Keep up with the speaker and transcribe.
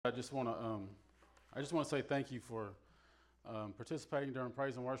I just want to say thank you for participating during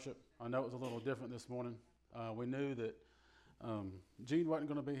praise and worship. I know it was a little different this morning. We knew that Gene wasn't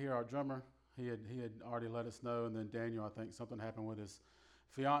going to be here, our drummer. He had already let us know, and then Daniel, I think something happened with his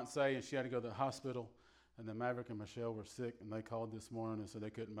fiance, and she had to go to the hospital. And then Maverick and Michelle were sick, and they called this morning and said they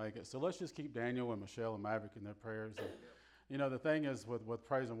couldn't make it. So let's just keep Daniel and Michelle and Maverick in their prayers. And, you know, the thing is with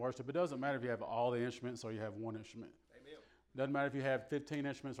praise and worship, it doesn't matter if you have all the instruments or you have one instrument. Amen. It doesn't matter if you have 15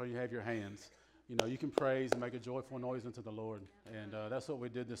 instruments or you have your hands. You know, you can praise and make a joyful noise unto the Lord. And that's what we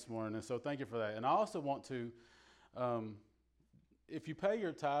did this morning. And so thank you for that. And I also want to, if you pay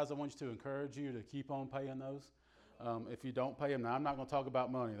your tithes, I want you to encourage you to keep on paying those. If you don't pay them, now I'm not going to talk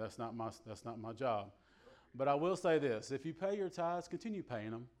about money. That's not my job. But I will say this: if you pay your tithes, continue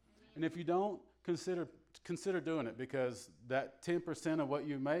paying them. And if you don't, consider doing it, because that 10% of what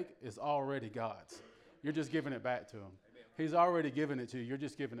you make is already God's. You're just giving it back to Him. He's already given it to you. You're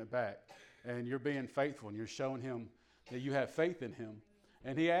just giving it back. And you're being faithful, and you're showing Him that you have faith in Him.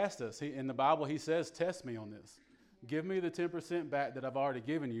 And He asked us, in the Bible, He says, test me on this. Give me the 10% back that I've already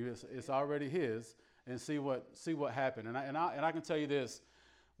given you. It's already His, and see what happened. And I can tell you this: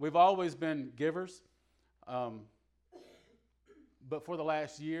 we've always been givers. But for the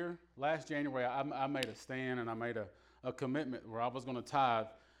last January, I made a stand, and I made a commitment where I was going to tithe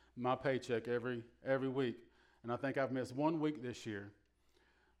my paycheck every week. And I think I've missed 1 week this year.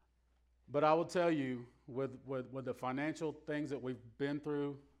 But I will tell you, with the financial things that we've been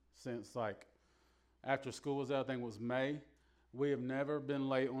through since like after school was out, I think it was May, we have never been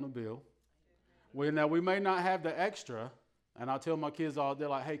late on a bill. We may not have the extra, and I tell my kids all, they're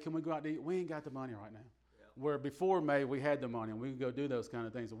like, hey, can we go out to eat? We ain't got the money right now. Where before May, we had the money, and we could go do those kind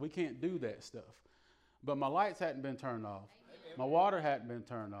of things. And we can't do that stuff. But my lights hadn't been turned off. My water hadn't been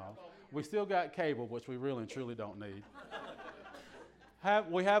turned off. We still got cable, which we really and truly don't need.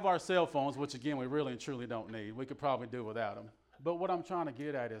 We have our cell phones, which, again, we really and truly don't need. We could probably do without them. But what I'm trying to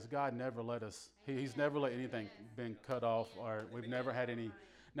get at is God never let us, He's never let anything been cut off, or we've never had any.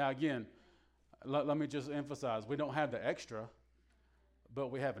 Now, again, let me just emphasize, we don't have the extra,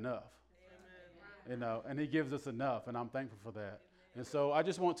 but we have enough. You know, and He gives us enough, and I'm thankful for that. And so I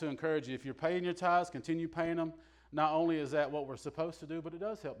just want to encourage you, if you're paying your tithes, continue paying them. Not only is that what we're supposed to do, but it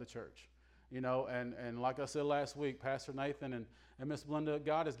does help the church. You know, and like I said last week, Pastor Nathan and Miss Belinda,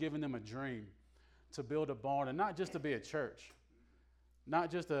 God has given them a dream to build a barn, and not just to be a church,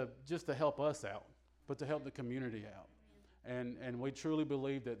 not just to help us out, but to help the community out. And we truly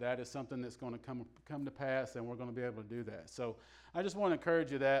believe that is something that's going to come to pass, and we're going to be able to do that. So I just want to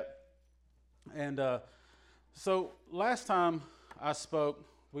encourage you that. And so last time I spoke,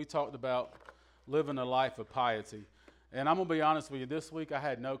 we talked about living a life of piety. And I'm going to be honest with you, this week I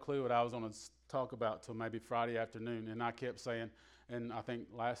had no clue what I was going to talk about till maybe Friday afternoon. And I kept saying, and I think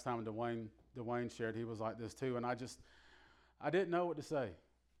last time Dwayne shared, he was like this too. And I didn't know what to say.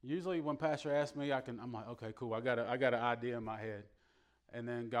 Usually when Pastor asks me, I'm like, okay, cool. I got an idea in my head. And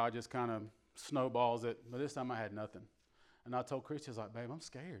then God just kind of snowballs it. But this time I had nothing. And I told Chris, she was like, babe, I'm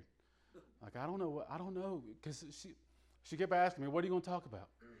scared. Like, I don't know, because she kept asking me, what are you going to talk about?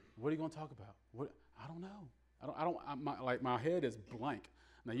 What are you going to talk about? I don't know. My head is blank.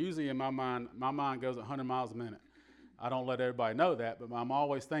 Now, usually in my mind goes 100 miles a minute. I don't let everybody know that, but I'm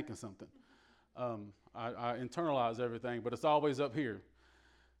always thinking something. I internalize everything, but it's always up here.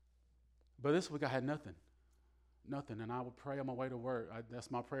 But this week I had nothing, and I would pray on my way to work.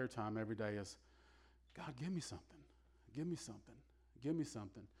 That's my prayer time every day is, God, give me something, give me something, give me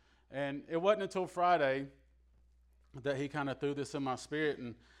something. And it wasn't until Friday that He kind of threw this in my spirit.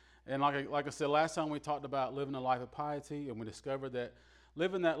 And like I said, last time we talked about living a life of piety, and we discovered that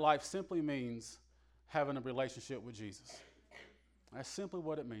living that life simply means having a relationship with Jesus. That's simply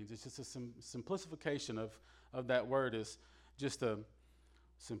what it means. It's just a simplification of that word, is just a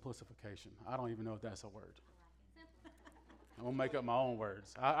simplification. I don't even know if that's a word. I'm going to make up my own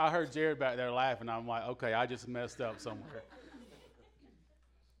words. I heard Jared back there laughing. I'm like, okay, I just messed up somewhere.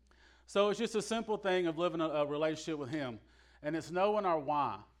 So it's just a simple thing of living a relationship with Him. And it's knowing our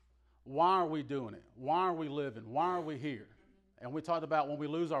why. Why are we doing it? Why are we living? Why are we here? And we talked about when we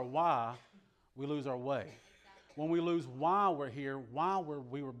lose our why, we lose our way. When we lose why we're here, why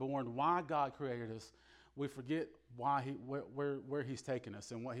we were born, why God created us, we forget where He's taken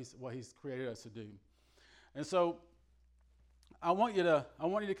us and what He's created us to do. And so I want you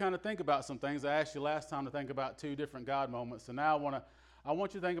to kind of think about some things. I asked you last time to think about 2 different God moments. And now I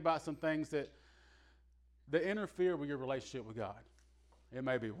want you to think about some things that interfere with your relationship with God. It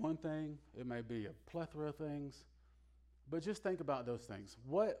may be one thing, it may be a plethora of things, but just think about those things.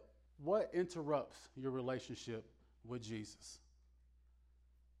 What interrupts your relationship with Jesus?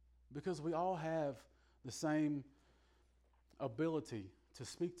 Because we all have the same ability to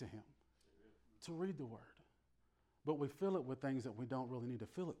speak to him, to read the word. But we fill it with things that we don't really need to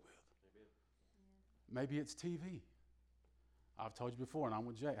fill it with. Maybe it's TV. I've told you before, and I'm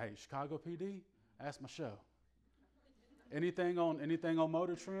with Jay. Hey, Chicago PD, that's my show. Anything on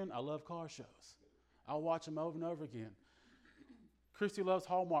Motor Trend, I love car shows. I'll watch them over and over again. Christy loves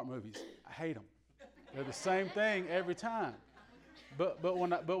Hallmark movies. I hate them. They're the same thing every time. But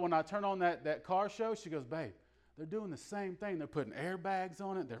when I turn on that car show, she goes, babe, they're doing the same thing. They're putting airbags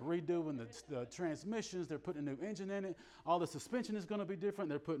on it. They're redoing the transmissions. They're putting a new engine in it. All the suspension is going to be different.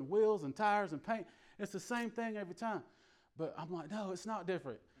 They're putting wheels and tires and paint. It's the same thing every time. But I'm like, no, it's not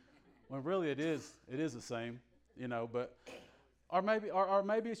different. When really it is the same, you know. But or maybe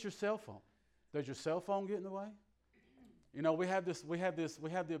it's your cell phone. Does your cell phone get in the way? You know, we have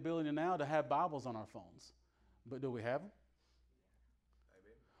the ability now to have Bibles on our phones, but do we have them?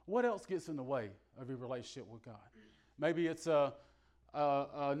 What else gets in the way of your relationship with God? Maybe it's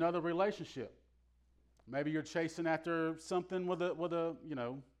another relationship. Maybe you're chasing after something with a you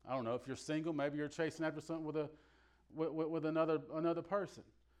know, I don't know, if you're single, maybe you're chasing after something with another person.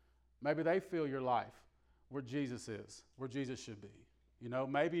 Maybe they feel your life where Jesus is, where Jesus should be. You know,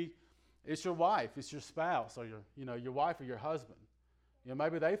 maybe it's your wife, it's your spouse, or your wife or your husband. You know,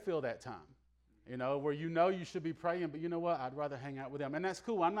 maybe they feel that time. You know, where you should be praying, but you know what? I'd rather hang out with them. And that's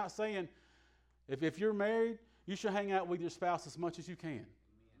cool. I'm not saying if you're married, you should hang out with your spouse as much as you can.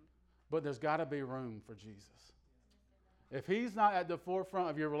 But there's got to be room for Jesus. If he's not at the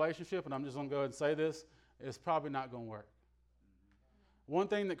forefront of your relationship, and I'm just going to go ahead and say this, it's probably not going to work. One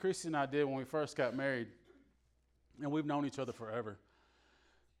thing that Christy and I did when we first got married, and we've known each other forever,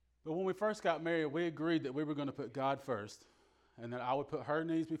 but when we first got married, we agreed that we were going to put God first, and that I would put her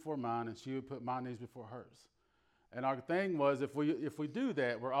needs before mine, and she would put my needs before hers. And our thing was, if we do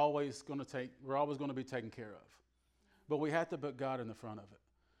that, we're always going to be taken care of. But we had to put God in the front of it.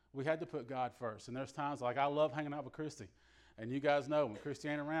 We had to put God first. And there's times like I love hanging out with Christy, and you guys know when Christy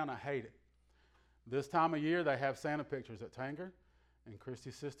ain't around, I hate it. This time of year, they have Santa pictures at Tanger, and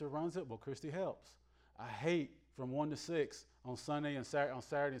Christy's sister runs it. Well, Christy helps. I hate from 1 to 6 on Sunday and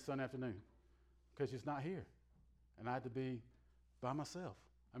Saturday and Sunday afternoon because she's not here, and I had to be by myself.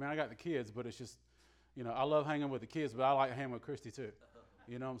 I mean, I got the kids, but it's just, you know, I love hanging with the kids, but I like hanging with Christy too.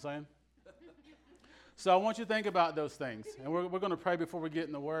 You know what I'm saying? So I want you to think about those things. And we're going to pray before we get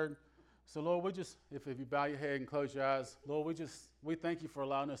in the Word. So, Lord, if you bow your head and close your eyes, Lord, we thank you for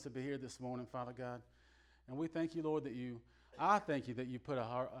allowing us to be here this morning, Father God. And we thank you, Lord, I thank you that you put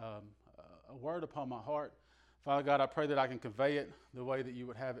a word upon my heart. Father God, I pray that I can convey it the way that you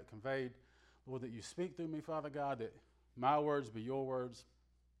would have it conveyed. Lord, that you speak through me, Father God, that my words be your words,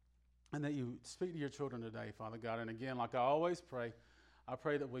 and that you speak to your children today, Father God. And again, like I always pray, I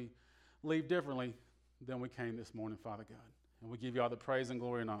pray that we leave differently than we came this morning, Father God. And we give you all the praise and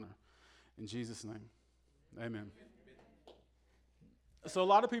glory and honor. In Jesus' name, amen. So a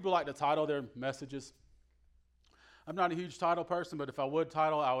lot of people like to title their messages. I'm not a huge title person, but if I would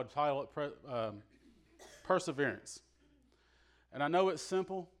title it Perseverance. And I know it's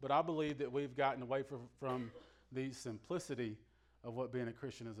simple, but I believe that we've gotten away from the simplicity of what being a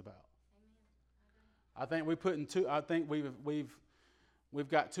Christian is about. I think we've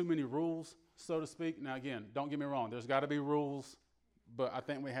got too many rules, so to speak. Now again, don't get me wrong, there's got to be rules, but I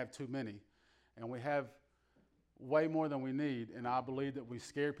think we have too many. And we have way more than we need, and I believe that we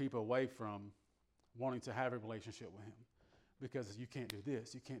scare people away from wanting to have a relationship with him. Because you can't do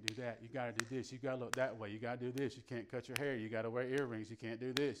this, you can't do that, you got to do this, you got to look that way, you got to do this, you can't cut your hair, you got to wear earrings, you can't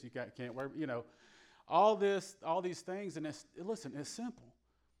do this, can't wear, all these things. And listen, it's simple.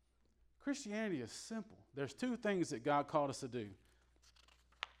 Christianity is simple. There's two things that God called us to do.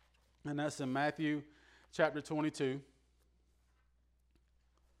 And that's in Matthew chapter 22,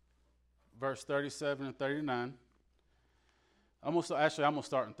 verse 37 and 39. I'm going to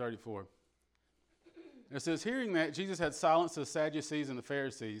start in 34. It says, hearing that, Jesus had silenced the Sadducees and the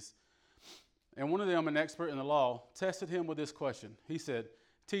Pharisees, and one of them, an expert in the law, tested him with this question. He said,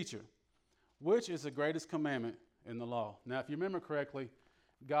 "Teacher, which is the greatest commandment in the law?" Now, if you remember correctly,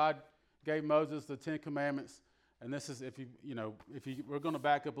 God gave Moses the 10 commandments, and this is, we're going to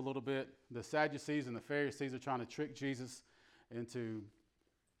back up a little bit. The Sadducees and the Pharisees are trying to trick Jesus into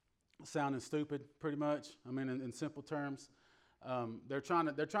sounding stupid, pretty much. I mean, in simple terms. They're trying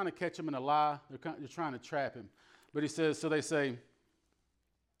to catch him in a lie. They're trying to trap him. But he says, so they say,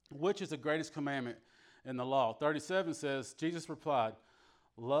 which is the greatest commandment in the law? 37 says, Jesus replied,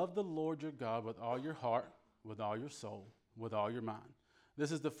 "Love the Lord your God with all your heart, with all your soul, with all your mind.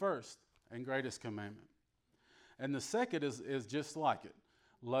 This is the first and greatest commandment. And the second is just like it.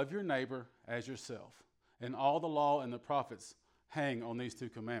 love your neighbor as yourself. And all the law and the prophets hang on these two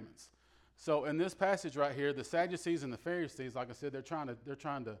commandments. So in this passage right here, the Sadducees and the Pharisees, like I said, they're trying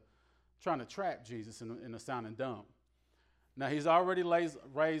to trap Jesus in a sounding dumb. Now, he's already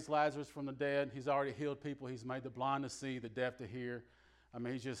raised Lazarus from the dead. He's already healed people. He's made the blind to see, the deaf to hear. I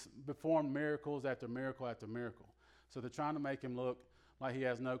mean, he's just performed miracles after miracle after miracle. So they're trying to make him look like he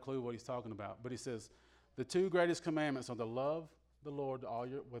has no clue what he's talking about. But he says, the two greatest commandments are to love the Lord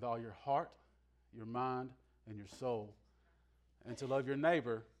with all your heart, your mind, and your soul, and to love your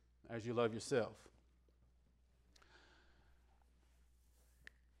neighbor as you love yourself.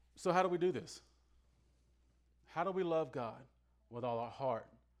 So how do we do this? How do we love God with all our heart,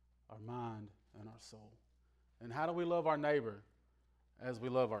 our mind, and our soul? And how do we love our neighbor as we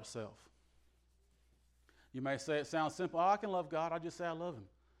love ourselves? You may say it sounds simple. Oh, I can love God. I just say I love him.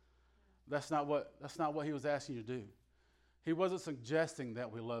 That's not what he was asking you to do. He wasn't suggesting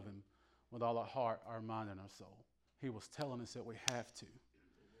that we love him with all our heart, our mind, and our soul. He was telling us that we have to.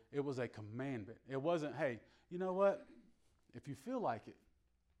 It was a commandment. It wasn't, hey, you know what? If you feel like it,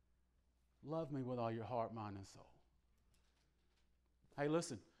 love me with all your heart, mind, and soul. Hey,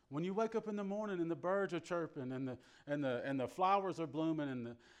 listen, when you wake up in the morning and the birds are chirping and the flowers are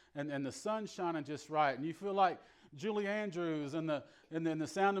blooming and the sun's shining just right, and you feel like Julie Andrews and the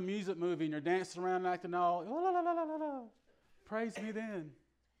Sound of Music movie, and you're dancing around and acting all, la, la, la, la, la, la. Praise me then.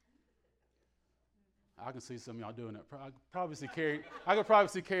 I can see some of y'all doing that. I could probably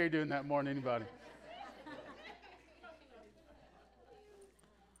see Carrie doing that more than anybody.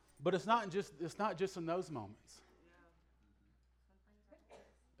 But it's not just in those moments.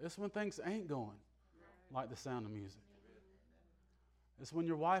 It's when things ain't going like the Sound of Music. It's when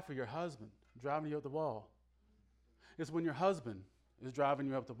your wife or your husband driving you up the wall. It's when your husband is driving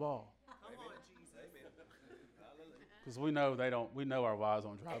you up the wall. Because we know our wives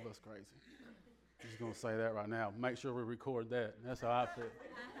don't drive us crazy. I'm just going to say that right now. Make sure we record that. That's how I feel.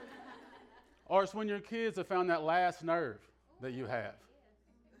 Or it's when your kids have found that last nerve that you have.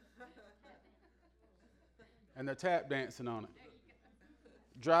 And they're tap dancing on it,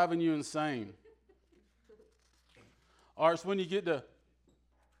 driving you insane. Or it's when you get to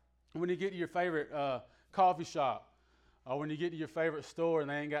your favorite coffee shop, or when you get to your favorite store and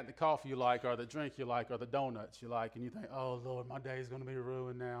they ain't got the coffee you like, or the drink you like, or the donuts you like, and you think, oh, Lord, my day's going to be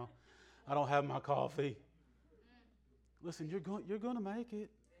ruined now. I don't have my coffee. Listen, you're going to make it.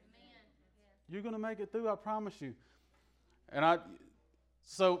 You're going to make it through, I promise you.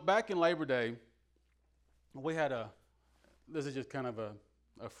 So back in Labor Day, we had this is just kind of a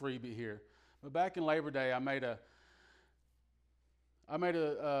freebie here. But back in Labor Day, I made a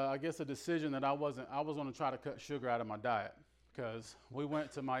decision that I was going to try to cut sugar out of my diet, because we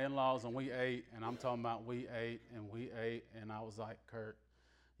went to my in-laws and we ate, and I'm talking about we ate, and I was like, Kurt,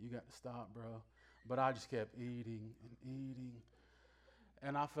 you got to stop, bro. But I just kept eating and eating,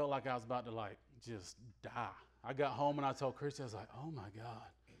 and I felt like I was about to just die. I got home and I told Christy, I was like, oh my God,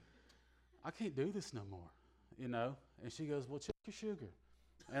 I can't do this no more, And she goes, well, check your sugar.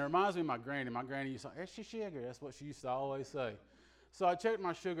 And it reminds me of my granny. My granny used to say, it's your sugar. That's what she used to always say. So I checked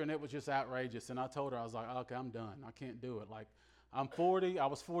my sugar, and it was just outrageous. And I told her, I was like, okay, I'm done. I can't do it. I'm 40. I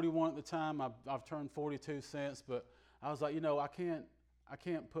was 41 at the time. I've turned 42 since. But I was like, I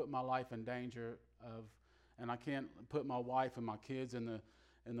can't put my life in danger and I can't put my wife and my kids in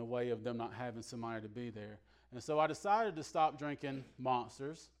the way of them not having somebody to be there. And so I decided to stop drinking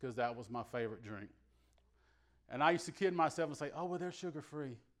Monsters, because that was my favorite drink. And I used to kid myself and say, oh, well, they're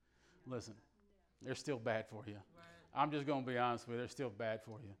sugar-free. Listen, they're still bad for you. Right. I'm just going to be honest with you. They're still bad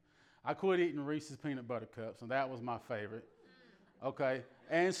for you. I quit eating Reese's Peanut Butter Cups, and that was my favorite. Okay?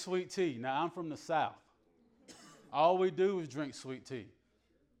 And sweet tea. Now, I'm from the South. All we do is drink sweet tea.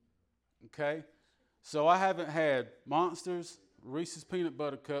 Okay? So I haven't had Monsters, Reese's Peanut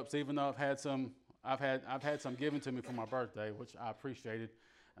Butter Cups, even though I've had some given to me for my birthday, which I appreciated.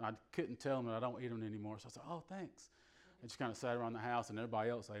 And I couldn't tell them that I don't eat them anymore. So I said, oh, thanks. I just kind of sat around the house, and everybody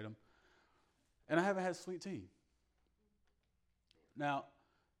else ate them. And I haven't had sweet tea. Now,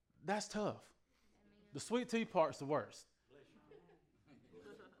 that's tough. The sweet tea part's the worst.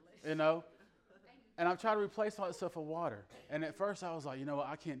 And I've tried to replace all that stuff with water. And at first I was like, you know what,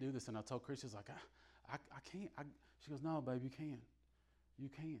 I can't do this. And I told Chris, she's like, I can't. She goes, no, babe, you can. You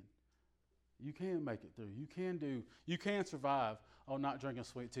can. You can make it through. You can survive on not drinking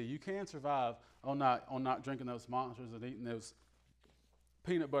sweet tea. You can survive on not drinking those Monsters and eating those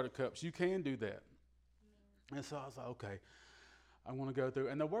peanut butter cups. You can do that. And so I was like, okay, I'm going to go through.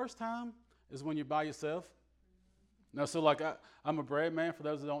 And the worst time is when you're by yourself. Now, so I'm a bread man, for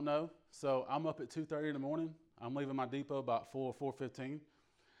those that don't know. So I'm up at 2:30 in the morning. I'm leaving my depot about 4:15.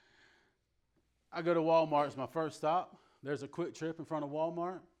 I go to Walmart. It's my first stop. There's a Quick Trip in front of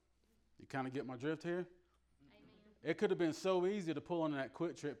Walmart. You kind of get my drift here? Amen. It could have been so easy to pull into that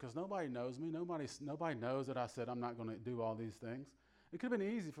Quick Trip because nobody knows me. Nobody knows that I said I'm not going to do all these things. It could have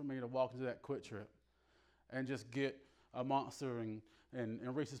been easy for me to walk into that Quick Trip and just get a Monster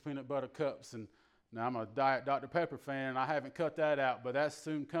and Reese's Peanut Butter Cups. And now I'm a Diet Dr. Pepper fan, and I haven't cut that out, but that's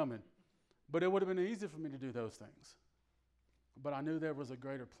soon coming. But it would have been easy for me to do those things. But I knew there was a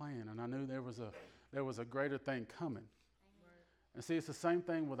greater plan, and I knew there was a greater thing coming. And see, it's the same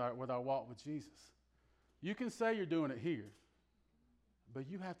thing with our walk with Jesus. You can say you're doing it here, but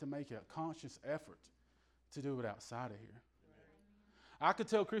you have to make a conscious effort to do it outside of here. I could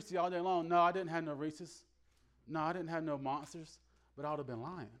tell Christy all day long, no, I didn't have no Reese's. No, I didn't have no Monsters, but I would have been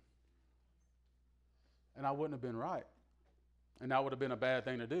lying. And I wouldn't have been right. And that would have been a bad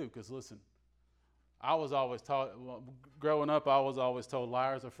thing to do, because listen, I was always taught, growing up, I was always told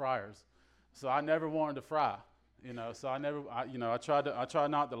liars are friars. So I never wanted to fry, so I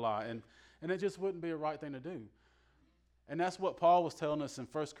tried not to lie. And it just wouldn't be a right thing to do. And that's what Paul was telling us in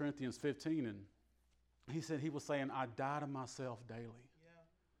 1 Corinthians 15. And he said, he was saying, I die to myself daily.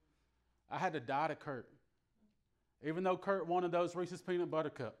 Yeah. I had to die to Kurt. Even though Kurt wanted those Reese's Peanut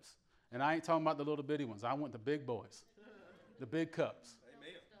Butter Cups. And I ain't talking about the little bitty ones. I want the big boys, the big cups.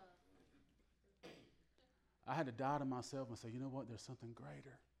 Amen. I had to die to myself and say, you know what? There's something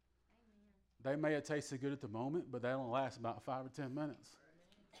greater. Amen. They may have tasted good at the moment, but they only last about 5 or 10 minutes.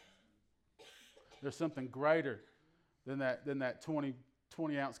 There's something greater than that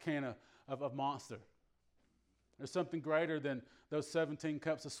 20-ounce can of Monster. There's something greater than those 17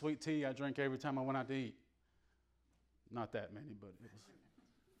 cups of sweet tea I drink every time I went out to eat. Not that many, but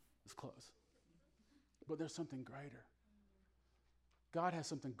it's close. But there's something greater. God has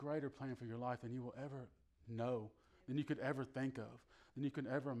something greater planned for your life than you will ever know, than you could ever think of, than you could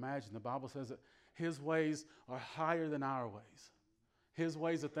ever imagine. The Bible says that his ways are higher than our ways. His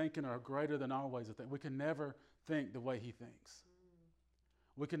ways of thinking are greater than our ways of thinking. We can never think the way he thinks.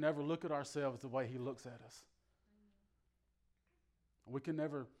 We can never look at ourselves the way he looks at us. We can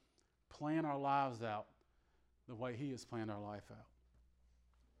never plan our lives out the way he has planned our life out.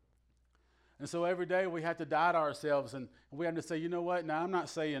 And so every day we have to die to ourselves, and we have to say, you know what? Now I'm not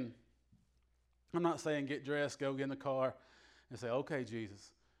saying get dressed, go get in the car, and say, okay,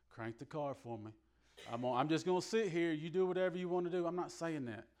 Jesus, crank the car for me. I'm just going to sit here. You do whatever you want to do. I'm not saying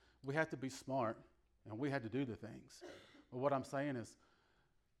that. We have to be smart, and we have to do the things. But what I'm saying is,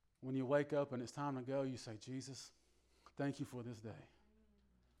 when you wake up and it's time to go, you say, Jesus, thank you for this day.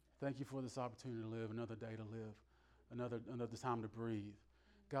 Thank you for this opportunity to live, another day to live, another time to breathe.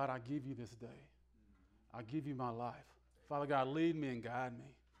 God, I give you this day. I give you my life. Father God, lead me and guide me.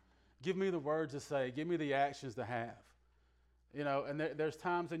 Give me the words to say. Give me the actions to have. And there's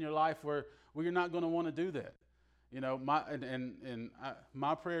times in your life where you're not going to want to do that.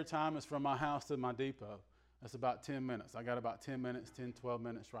 My prayer time is from my house to my depot. That's about 10 minutes. I got about 10 minutes, 10, 12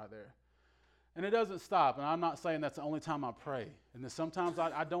 minutes right there. And it doesn't stop. And I'm not saying that's the only time I pray. And then sometimes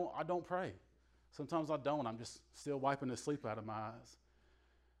I don't pray. Sometimes I don't. I'm just still wiping the sleep out of my eyes.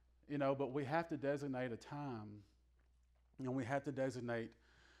 But we have to designate a time. And we have to designate,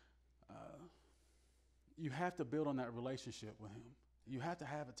 you have to build on that relationship with him. You have to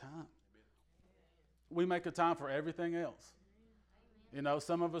have a time. Amen. We make a time for everything else. Amen.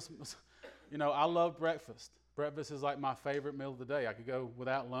 Some of us, I love breakfast. Breakfast is like my favorite meal of the day. I could go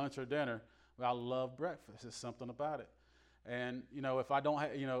without lunch or dinner, but I love breakfast. There's something about it. And, if I don't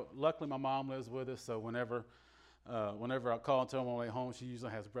have, luckily my mom lives with us, so whenever I call and tell her on my way home, she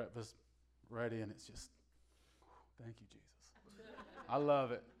usually has breakfast ready, and it's just, thank you, Jesus. I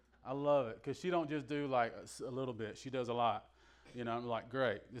love it. I love it, because she don't just do like a little bit. She does a lot. I'm like,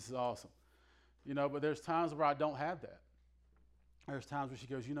 great, this is awesome. But there's times where I don't have that. There's times where she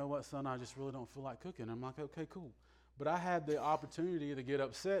goes, you know what, son, I just really don't feel like cooking. I'm like, okay, cool. But I had the opportunity to get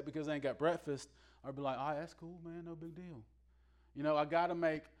upset because I ain't got breakfast, or be like, oh, that's cool, man, no big deal. I gotta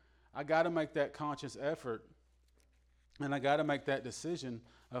make that conscious effort, and I gotta make that decision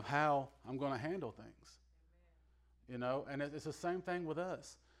of how I'm gonna handle things. And it's the same thing with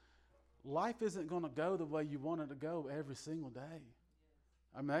us. Life isn't going to go the way you want it to go every single day.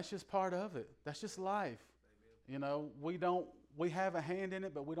 I mean, that's just part of it. That's just life. Amen. We have a hand in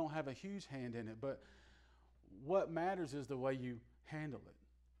it, but we don't have a huge hand in it. But what matters is the way you handle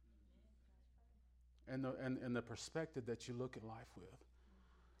it and the perspective that you look at life with.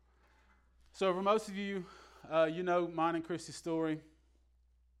 So for most of you, mine and Christy's story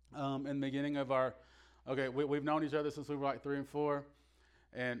in the beginning of we've known each other since we were like 3 and 4.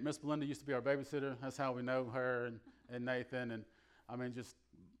 And Miss Belinda used to be our babysitter. That's how we know her and Nathan. And I mean,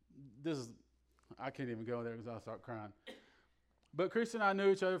 I can't even go there because I'll start crying. But Christy and I knew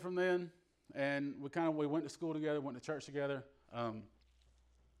each other from then, and we went to school together, went to church together.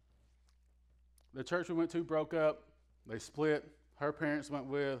 The church we went to broke up. They split. Her parents went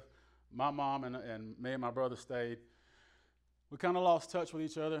with my mom, and me and my brother stayed. We kind of lost touch with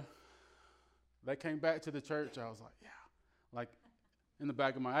each other. They came back to the church. I was like, yeah. Like, in the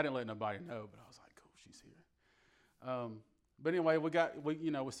back of I didn't let nobody know, but I was like, cool, she's here. But anyway,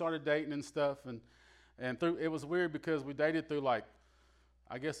 we started dating and stuff, and it was weird because we dated through like,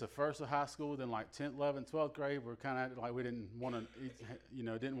 I guess the first of high school, then like 10th, 11th, 12th grade. We're kind of like we didn't want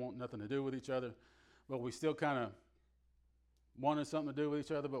to, didn't want nothing to do with each other, but we still kind of wanted something to do with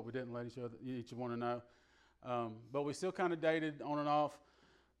each other, but we didn't let each one to know. But we still kind of dated on and off.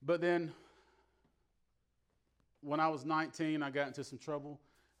 But then when I was 19, I got into some trouble,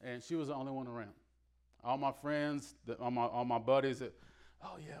 and she was the only one around. All my friends, all my buddies that,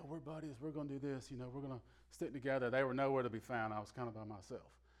 oh yeah, we're buddies, we're going to do this, we're going to stick together. They were nowhere to be found. I was kind of by myself.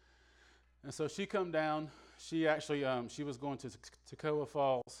 And so she come down. She actually, she was going to Toccoa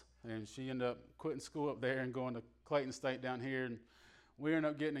Falls, and she ended up quitting school up there and going to Clayton State down here, and we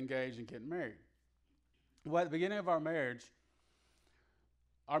ended up getting engaged and getting married. Well, at the beginning of our marriage,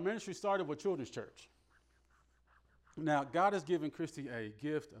 our ministry started with Children's Church. Now, God has given Christy a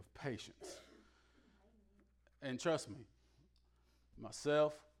gift of patience. And trust me,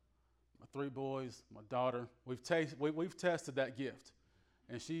 myself, my 3 boys, my daughter, we've tested that gift.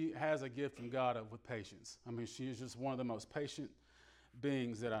 And she has a gift from God with patience. I mean, she is just one of the most patient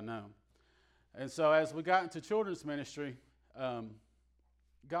beings that I know. And so as we got into children's ministry,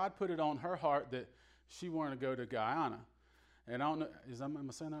 God put it on her heart that she wanted to go to Guyana. And I don't know, am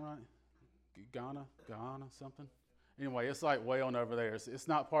I saying that right? Guyana, something? Anyway, it's like way on over there. It's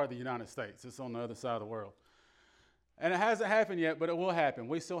not part of the United States. It's on the other side of the world. And it hasn't happened yet, but it will happen.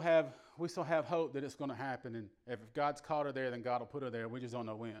 We still have hope that it's going to happen. And if God's called her there, then God will put her there. We just don't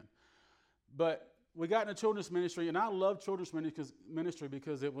know when. But we got into children's ministry, and I love children's ministry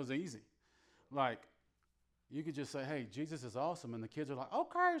because it was easy. Like, you could just say, hey, Jesus is awesome. And the kids are like,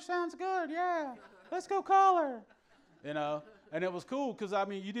 okay, sounds good. Yeah, let's go call her. And it was cool because,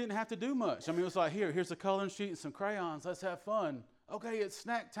 you didn't have to do much. It was like, here's a coloring sheet and some crayons. Let's have fun. Okay, it's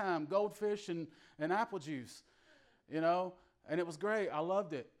snack time, goldfish and apple juice, and it was great. I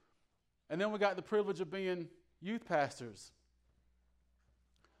loved it. And then we got the privilege of being youth pastors.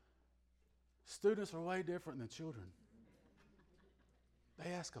 Students are way different than children.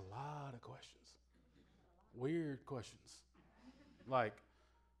 They ask a lot of questions, weird questions. Like,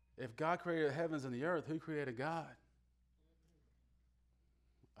 if God created the heavens and the earth, who created God?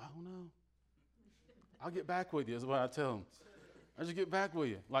 I don't know. I'll get back with you is what I tell them. I just get back with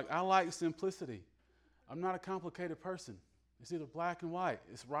you. Like, I like simplicity. I'm not a complicated person. It's either black and white.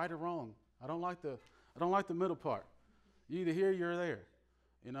 It's right or wrong. I don't like the middle part. You either here or you're there.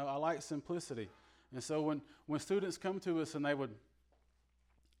 I like simplicity. And so when students come to us and they would,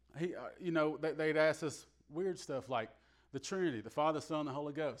 they'd ask us weird stuff like the Trinity, the Father, Son, and the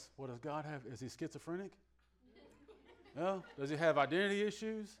Holy Ghost. What does God have? Is he schizophrenic? No? Does he have identity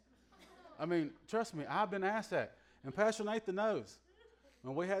issues? Trust me, I've been asked that. And Pastor Nathan knows.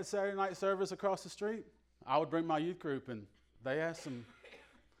 When we had Saturday night service across the street, I would bring my youth group, and they asked some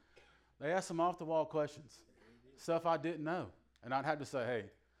off-the-wall questions, stuff I didn't know. And I'd have to say, hey,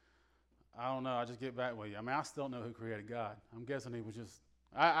 I don't know, I just get back with you. I still don't know who created God. I'm guessing he was just,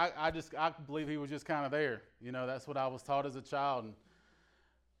 I believe he was just kind of there. That's what I was taught as a child. And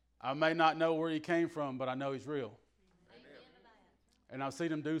I may not know where he came from, but I know he's real. And I've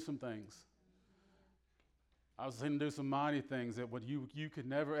seen him do some things. I've seen him do some mighty things that you could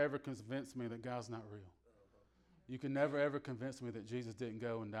never, ever convince me that God's not real. You can never, ever convince me that Jesus didn't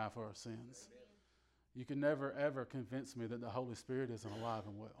go and die for our sins. You can never, ever convince me that the Holy Spirit isn't alive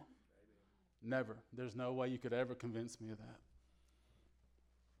and well. Never. There's no way you could ever convince me of that.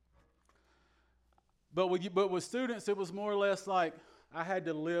 But with students, it was more or less like I had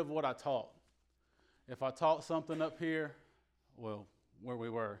to live what I taught. If I taught something up here, well, where we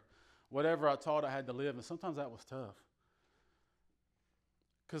were, whatever I taught, I had to live, and sometimes that was tough.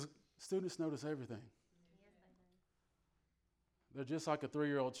 Because students notice everything. They're just like a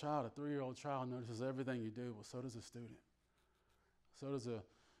 3-year-old child. A 3-year-old child notices everything you do. Well, so does a student. So does a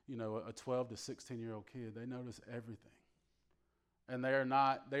 12 to 16-year-old kid. They notice everything. And they are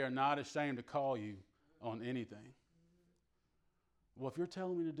not ashamed to call you on anything. Well, if you're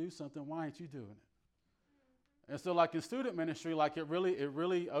telling me to do something, why ain't you doing it? And so like in student ministry, like it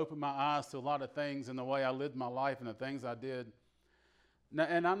really opened my eyes to a lot of things in the way I lived my life and the things I did. Now,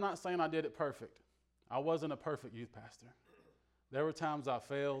 and I'm not saying I did it perfect. I wasn't a perfect youth pastor. There were times I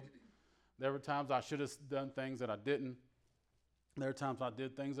failed. There were times I should have done things that I didn't. There were times I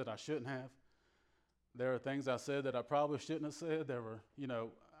did things that I shouldn't have. There are things I said that I probably shouldn't have said. There were,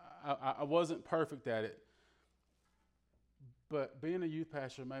 I wasn't perfect at it. But being a youth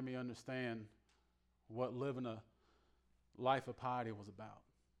pastor made me understand what living a life of piety was about.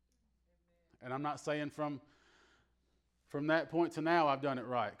 And I'm not saying from that point to now I've done it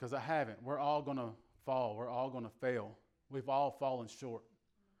right, because I haven't. We're all going to fall. We're all going to fail. We've all fallen short.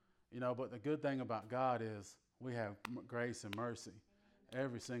 But the good thing about God is we have grace and mercy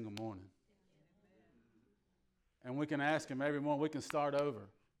every single morning. And we can ask him every morning. We can start over.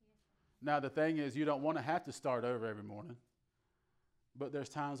 Now, the thing is, you don't want to have to start over every morning. But there's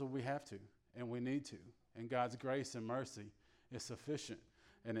times when we have to, and we need to. And God's grace and mercy is sufficient,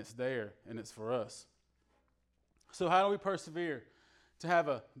 and it's there, and it's for us. So how do we persevere to have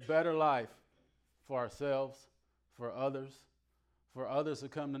a better life for ourselves, for others who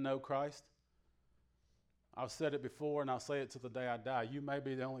come to know Christ? I've said it before, and I'll say it to the day I die. You may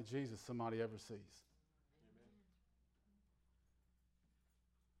be the only Jesus somebody ever sees.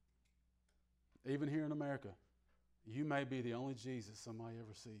 Even here in America, you may be the only Jesus somebody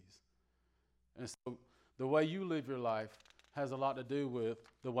ever sees. And so the way you live your life has a lot to do with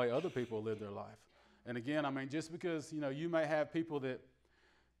the way other people live their life. And again, just because, you may have people that,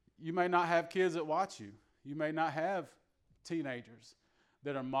 you may not have kids that watch you. You may not have teenagers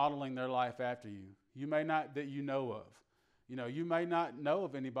that are modeling their life after you. You may not, that you know of. You may not know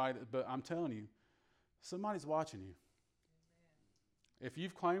of anybody, but I'm telling you, somebody's watching you. If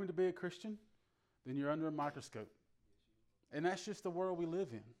you've claimed to be a Christian, then you're under a microscope. And that's just the world we live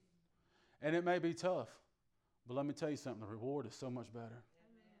in. And it may be tough, but let me tell you something, the reward is so much better.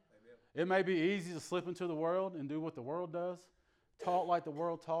 Amen. It may be easy to slip into the world and do what the world does, talk like the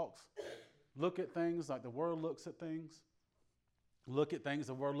world talks, look at things like the world looks at things, look at things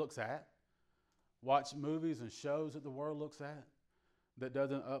the world looks at, watch movies and shows that the world looks at that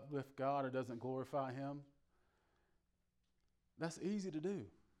doesn't uplift God or doesn't glorify him. That's easy to do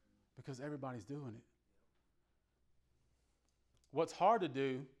because everybody's doing it. What's hard to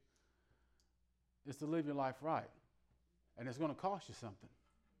do is to live your life right. And it's going to cost you something.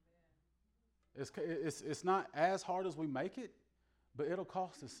 It's not as hard as we make it, but it'll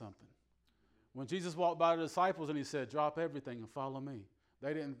cost us something. When Jesus walked by the disciples and he said, drop everything and follow me,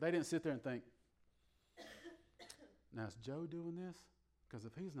 they didn't sit there and think, now is Joe doing this? Because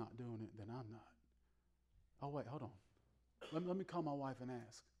if he's not doing it, then I'm not. Oh, wait, hold on. Let me call my wife and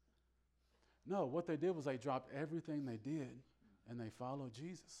ask. No, what they did was they dropped everything they did and they followed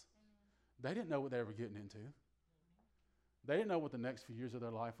Jesus. They didn't know what they were getting into. They didn't know what the next few years of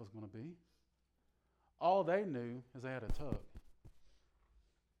their life was going to be. All they knew is they had a tug.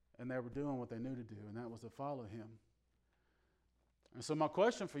 And they were doing what they knew to do, and that was to follow him. And so my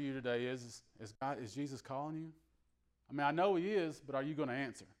question for you today is Jesus calling you? I know he is, but are you going to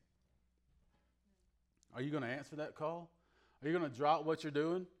answer? Are you going to answer that call? Are you going to drop what you're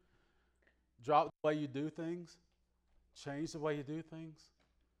doing? Drop the way you do things? Change the way you do things?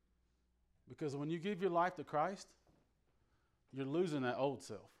 Because when you give your life to Christ, you're losing that old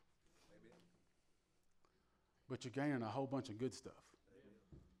self. Amen. But you're gaining a whole bunch of good stuff.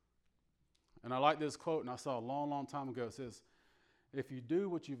 Amen. And I like this quote, and I saw a long, long time ago. It says, if you do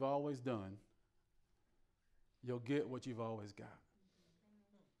what you've always done, you'll get what you've always got.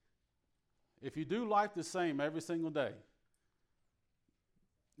 If you do life the same every single day,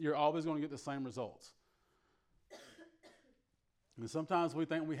 you're always going to get the same results. And sometimes we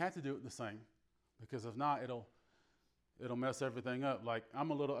think we have to do it the same, because if not, it'll mess everything up. Like, I'm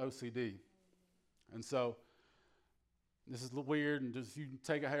a little OCD. And so this is weird, and just you can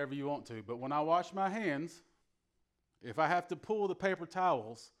take it however you want to. But when I wash my hands, if I have to pull the paper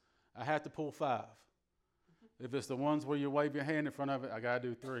towels, I have to pull 5. If it's the ones where you wave your hand in front of it, I got to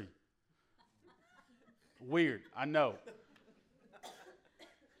do 3. Weird, I know.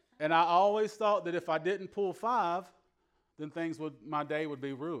 And I always thought that if I didn't pull 5, then my day would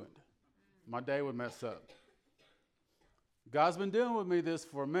be ruined. My day would mess up. God's been dealing with me this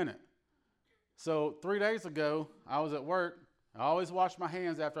for a minute. So 3 days ago, I was at work. I always wash my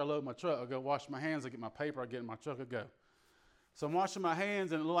hands after I load my truck. I go wash my hands, I get my paper, I get in my truck, I go. So I'm washing my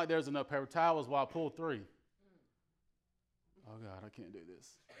hands, and it looked like there's enough paper towels while I pulled 3. Oh, God, I can't do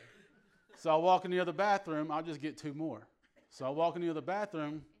this. So I walk in the other bathroom, I'll just get 2 more. So I walk in the other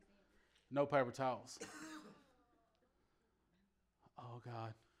bathroom, no paper towels. Oh,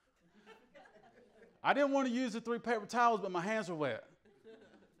 God. I didn't want to use the 3 paper towels, but my hands were wet.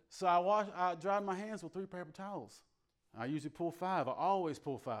 So I dried my hands with 3 paper towels. I usually pull 5. I always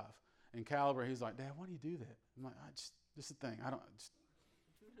pull 5. And Caliber, he's like, Dad, why do you do that? I'm like, this is the thing.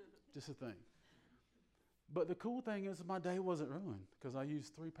 Just a thing. But the cool thing is my day wasn't ruined because I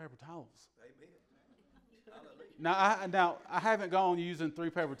used 3 paper towels. Amen. Now I haven't gone using 3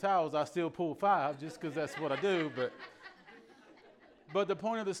 paper towels. I still pull 5 just because that's what I do. But the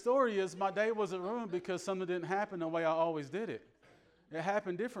point of the story is my day wasn't ruined because something didn't happen the way I always did it. It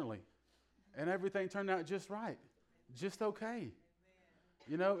happened differently. And everything turned out just right. Just okay.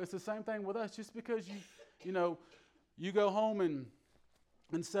 You know, it's the same thing with us. Just because you go home and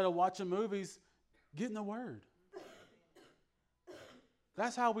instead of watching movies, get in the Word.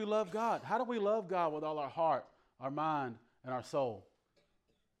 That's how we love God. How do we love God with all our heart, our mind, and our soul?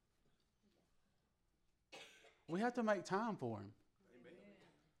 We have to make time for Him. Amen.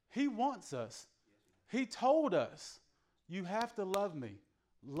 He wants us. He told us, you have to love me.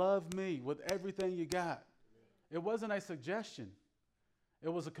 Love me with everything you got. It wasn't a suggestion. It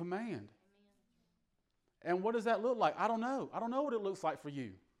was a command. And what does that look like? I don't know. I don't know what it looks like for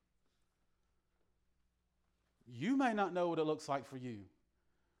you. You may not know what it looks like for you.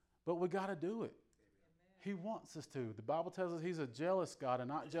 But we got to do it. He wants us to. The Bible tells us He's a jealous God, and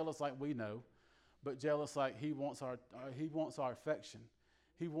not jealous like we know, but jealous like He wants our affection.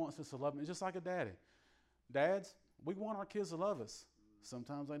 He wants us to love Him. It's just like a daddy. Dads, we want our kids to love us.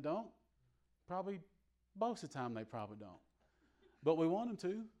 Sometimes they don't. Probably most of the time they probably don't. But we want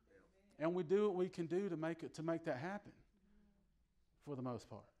them to. And we do what we can do to make that happen for the most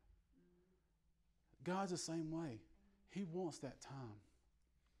part. God's the same way. He wants that time.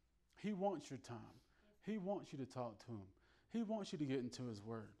 He wants your time. He wants you to talk to Him. He wants you to get into His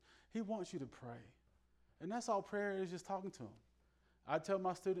Word. He wants you to pray. And that's all prayer is, just talking to Him. I tell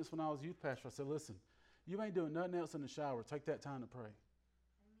my students when I was youth pastor, I said, listen, you ain't doing nothing else in the shower. Take that time to pray.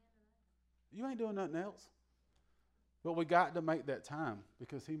 You ain't doing nothing else. But we got to make that time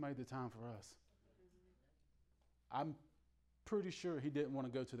because He made the time for us. I'm pretty sure He didn't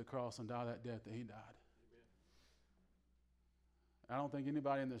want to go to the cross and die that death that He died. I don't think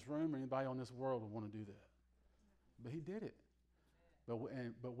anybody in this room or anybody on this world would want to do that. But He did it.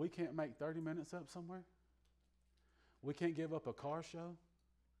 But we can't make 30 minutes up somewhere. We can't give up a car show.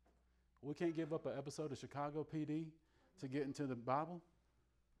 We can't give up an episode of Chicago PD to get into the Bible.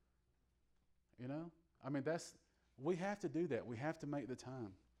 You know? I mean, we have to do that. We have to make the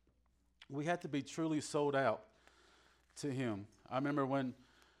time. We have to be truly sold out to Him. I remember when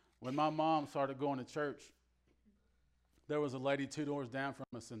my mom started going to church, there was a lady 2 doors down from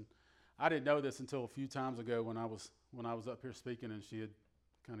us, and I didn't know this until a few times ago when I was up here speaking, and she had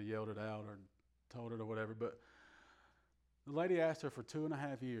kind of yelled it out or told it or whatever. But the lady asked her for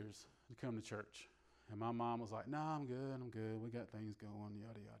 2.5 years to come to church, and my mom was like, "No, I'm good. We got things going,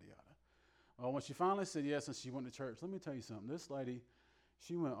 yada yada yada." Well, when she finally said yes and she went to church, let me tell you something. This lady,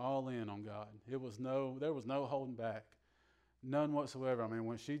 she went all in on God. There was no holding back, none whatsoever. I mean,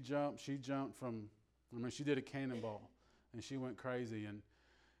 when she jumped from. She did a cannonball. And she went crazy. And,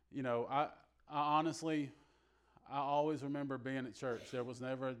 you know, I honestly, I always remember being at church. There was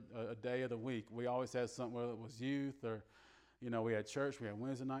never a day of the week. We always had something, whether it was youth or, you know, we had church. We had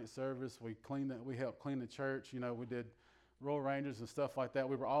Wednesday night service. We helped clean the church. You know, we did Royal Rangers and stuff like that.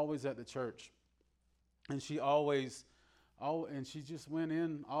 We were always at the church. And she she just went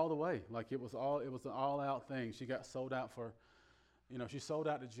in all the way. Like it was an all-out thing. She got sold out for, you know, she sold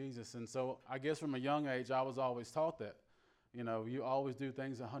out to Jesus. And so I guess from a young age, I was always taught that. You know, you always do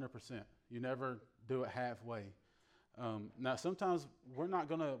things 100%. You never do it halfway. Now, sometimes we're not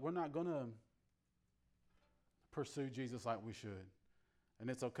gonna pursue Jesus like we should, and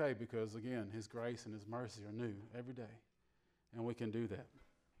it's okay because again, His grace and His mercy are new every day, and we can do that.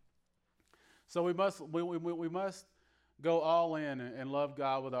 So we must go all in and love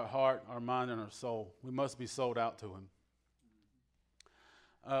God with our heart, our mind, and our soul. We must be sold out to Him.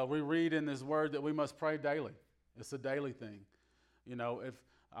 We read in this Word that we must pray daily. It's a daily thing. You know,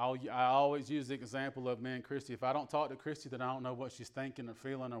 I always use the example of me and Christy. If I don't talk to Christy, then I don't know what she's thinking or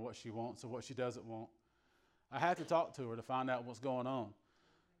feeling or what she wants or what she doesn't want. I have to talk to her to find out what's going on.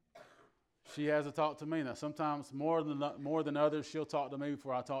 She has to talk to me. Now, sometimes more than others, she'll talk to me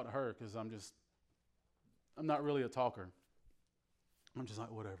before I talk to her because I'm not really a talker. I'm just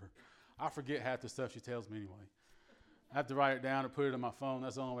like, whatever. I forget half the stuff she tells me anyway. I have to write it down or put it in my phone.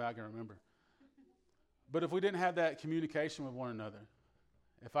 That's the only way I can remember. But if we didn't have that communication with one another,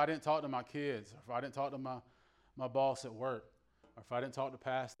 if I didn't talk to my kids, or if I didn't talk to my boss at work, or if I didn't talk to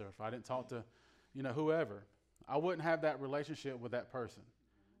pastor, if I didn't talk to, you know, whoever, I wouldn't have that relationship with that person.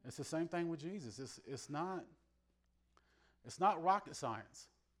 It's the same thing with Jesus. It's not rocket science.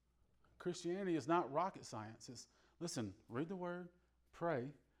 Christianity is not rocket science. Listen, read the Word, pray,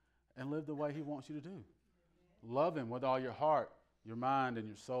 and live the way He wants you to do. Love Him with all your heart, your mind, and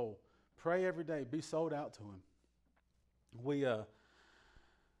your soul. Pray every day. Be sold out to him. We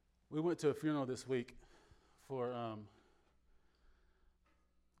went to a funeral this week for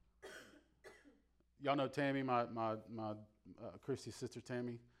y'all know Tammy, my Christy's sister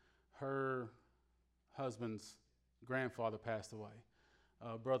Tammy. Her husband's grandfather passed away,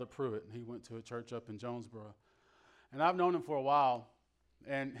 Brother Pruitt, and he went to a church up in Jonesboro. And I've known him for a while,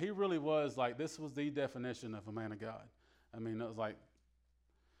 and he really was like, this was the definition of a man of God. I mean, it was like,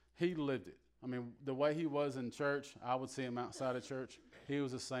 he lived it. I mean, the way he was in church, I would see him outside of church. He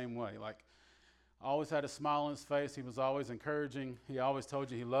was the same way. Like, always had a smile on his face. He was always encouraging. He always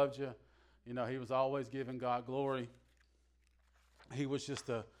told you he loved you. You know, he was always giving God glory. He was just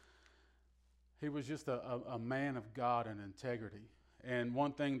a man of God and integrity. And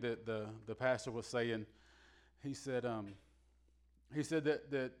one thing that the pastor was saying, he said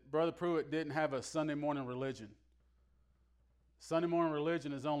that Brother Pruitt didn't have a Sunday morning religion. Sunday morning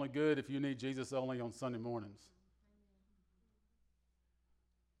religion is only good if you need Jesus only on Sunday mornings.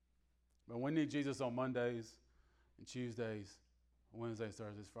 But we need Jesus on Mondays and Tuesdays, Wednesdays,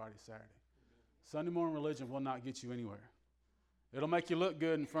 Thursdays, Fridays, Saturday. Sunday morning religion will not get you anywhere. It'll make you look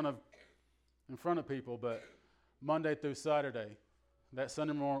good in front of people, but Monday through Saturday, that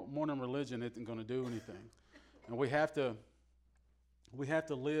Sunday morning religion isn't going to do anything. And we have to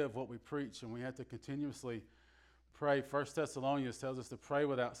live what we preach, and we have to continuously pray. 1 Thessalonians tells us to pray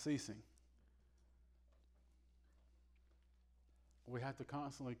without ceasing. We have to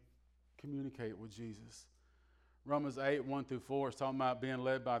constantly communicate with Jesus. Romans 8, 1-4 is talking about being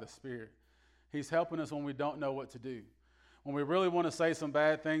led by the Spirit. He's helping us when we don't know what to do. When we really want to say some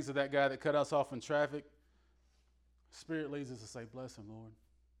bad things to that guy that cut us off in traffic, Spirit leads us to say, bless him, Lord.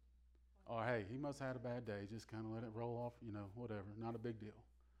 Or, hey, he must have had a bad day. Just kind of let it roll off, whatever. Not a big deal.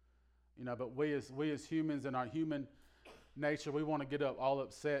 But we as humans in our human nature, we want to get up all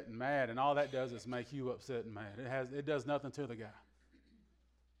upset and mad, and all that does is make you upset and mad. It does nothing to the guy.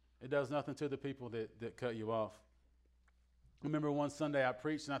 It does nothing to the people that cut you off. I remember one Sunday I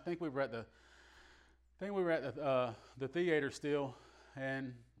preached, and I think we were at the theater still,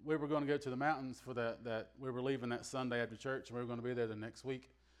 and we were going to go to the mountains for that we were leaving that Sunday after church, and we were going to be there the next week.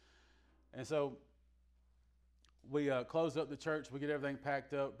 And so we closed up the church. We get everything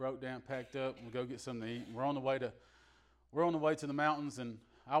packed up, broke down, packed up, and we go get something to eat. We're on the way to the mountains, and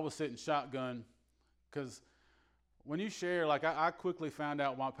I was sitting shotgun because when you share, like I quickly found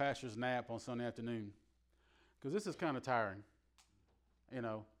out why pastors nap on Sunday afternoon, because this is kind of tiring,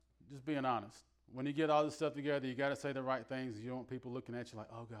 just being honest. When you get all this stuff together, you got to say the right things. You don't want people looking at you like,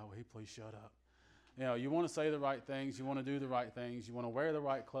 oh, God, will he please shut up? You want to say the right things. You want to do the right things. You want to wear the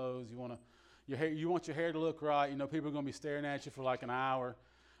right clothes. You want your hair to look right. People are going to be staring at you for like an hour.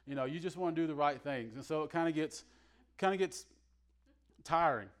 You just want to do the right things. And so it kind of gets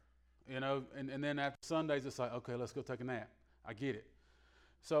tiring, and then after Sundays, it's like, okay, let's go take a nap. I get it.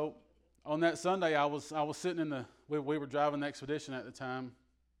 So on that Sunday, I was sitting we were driving the Expedition at the time,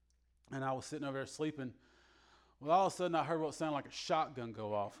 and I was sitting over there sleeping. Well, all of a sudden, I heard what sounded like a shotgun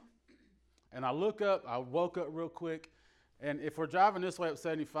go off. And I woke up real quick, and if we're driving this way up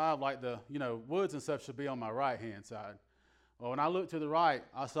 75, like the woods and stuff should be on my right-hand side. Well, when I looked to the right,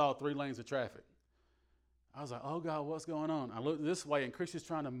 I saw 3 lanes of traffic. I was like, oh, God, what's going on? I looked this way, and Christian's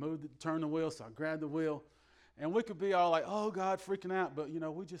trying to turn the wheel, so I grabbed the wheel. And we could be all like, oh, God, freaking out. But,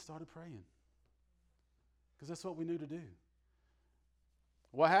 we just started praying because that's what we knew to do.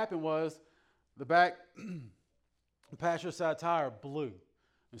 What happened was the passenger side tire blew.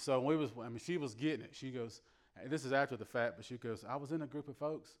 And so she was getting it. She goes, this is after the fact, but she goes, I was in a group of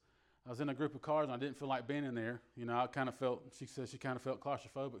folks. I was in a group of cars, and I didn't feel like being in there. She said she kind of felt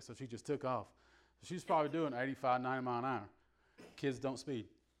claustrophobic, so she just took off. She was probably doing 85, 90 mile an hour. Kids don't speed.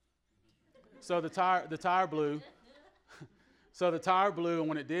 So the tire blew. So the tire blew, and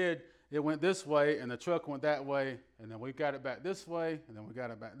when it did, it went this way, and the truck went that way, and then we got it back this way, and then we got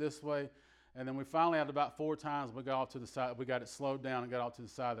it back this way, and then we finally, after about 4 times, we got off to the side. We got it slowed down and got off to the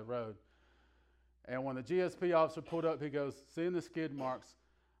side of the road. And when the GSP officer pulled up, he goes, seeing the skid marks,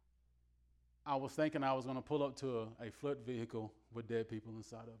 I was thinking I was going to pull up to a flood vehicle with dead people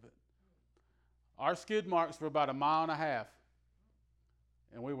inside of it. Our skid marks were about 1.5 miles.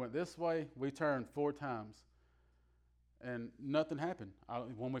 And we went this way. We turned 4 times. And nothing happened.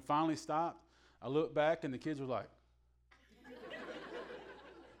 When we finally stopped, I looked back and the kids were like,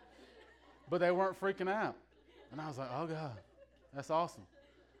 but they weren't freaking out. And I was like, oh, God, that's awesome.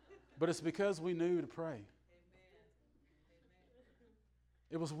 But it's because we knew to pray.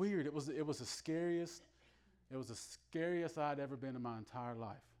 It was weird. It was the scariest I'd ever been in my entire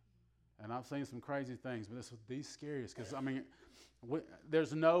life. And I've seen some crazy things, but these scariest because,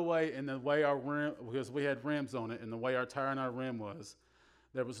 there's no way in the way our rim, because we had rims on it and the way our tire and our rim was,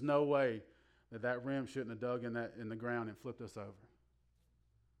 there was no way that rim shouldn't have dug in the ground and flipped us over.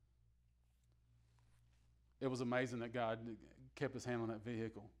 It was amazing that God kept his hand on that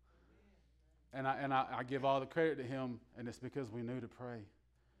vehicle. And I give all the credit to him, and it's because we knew to pray.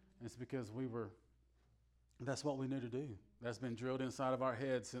 And it's because that's what we knew to do. That's been drilled inside of our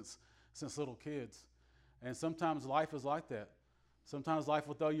heads since little kids. And sometimes life is like that. Sometimes life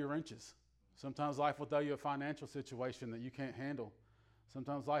will throw you wrenches. Sometimes life will throw you a financial situation that you can't handle.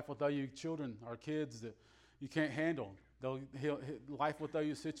 Sometimes life will throw you children or kids that you can't handle. Life will throw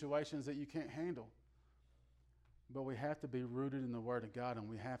you situations that you can't handle. But we have to be rooted in the Word of God, and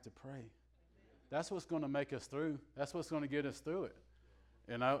we have to pray. That's what's going to make us through. That's what's going to get us through it.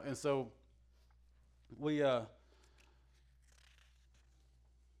 And so we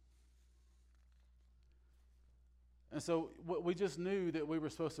we just knew that we were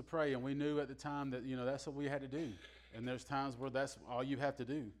supposed to pray, and we knew at the time that, that's what we had to do. And there's times where that's all you have to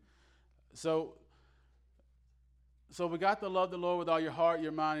do. So we got to love the Lord with all your heart,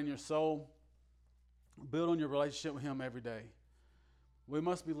 your mind, and your soul. Build on your relationship with him every day. We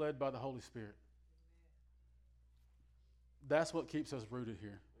must be led by the Holy Spirit. That's what keeps us rooted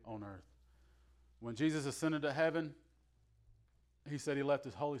here on earth. When Jesus ascended to heaven, he said he left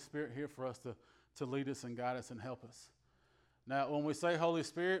his Holy Spirit here for us to lead us and guide us and help us. Now, when we say Holy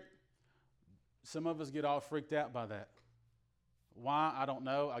Spirit, some of us get all freaked out by that. Why? I don't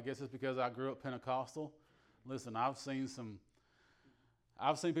know. I guess it's because I grew up Pentecostal. Listen, I've seen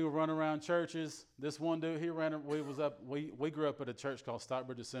people run around churches. This one dude, we grew up at a church called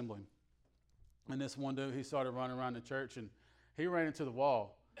Stockbridge Assembly. And this one dude, he started running around the church, and he ran into the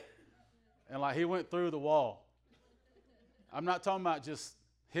wall. And he went through the wall. I'm not talking about just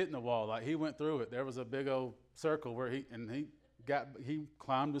hitting the wall. He went through it. There was a big old circle where he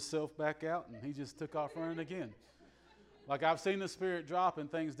climbed himself back out, and he just took off running again. I've seen the Spirit drop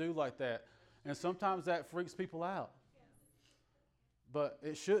and things do like that. And sometimes that freaks people out. But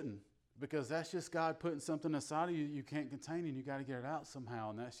it shouldn't, because that's just God putting something inside of you you can't contain, and you got to get it out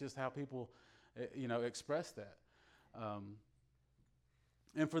somehow. And that's just how people, express that.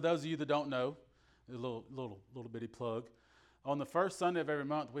 And for those of you that don't know, a little bitty plug. On the first Sunday of every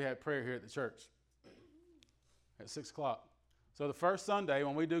month, we have prayer here at the church at 6 o'clock. So the first Sunday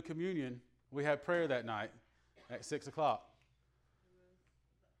when we do communion, we have prayer that night at 6 o'clock.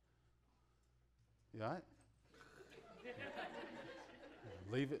 You all right?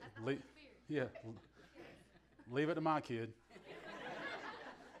 Leave it to my kid.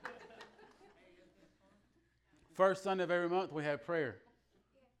 First Sunday of every month, we have prayer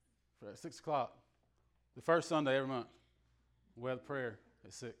at 6 o'clock. The first Sunday every month, we have prayer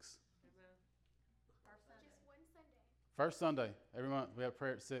at 6. First Sunday every month, we have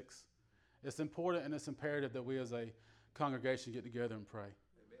prayer at 6. It's important and it's imperative that we as a congregation get together and pray. Amen.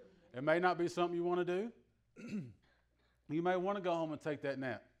 It may not be something you want to do. You may want to go home and take that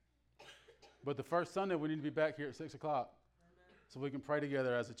nap. But the first Sunday, we need to be back here at 6 o'clock so we can pray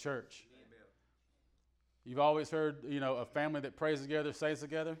together as a church. Amen. You've always heard, a family that prays together stays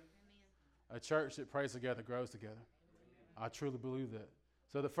together. Amen. A church that prays together grows together. Amen. I truly believe that.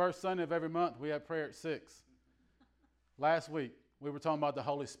 So the first Sunday of every month, we have prayer at 6. Last week, we were talking about the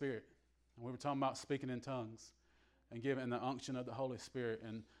Holy Spirit. And we were talking about speaking in tongues and giving the unction of the Holy Spirit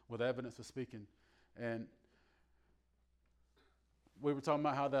and with evidence of speaking. And we were talking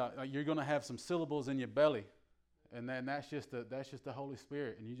about how you're going to have some syllables in your belly, and then that's just the Holy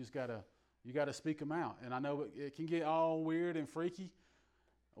Spirit, and you just gotta speak them out. And I know it can get all weird and freaky.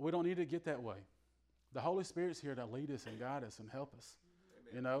 We don't need to get that way. The Holy Spirit's here to lead us and guide us and help us.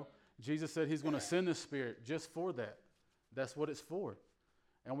 Amen. Jesus said He's going to send the Spirit just for that. That's what it's for,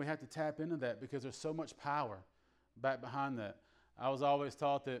 and we have to tap into that because there's so much power back behind that. I was always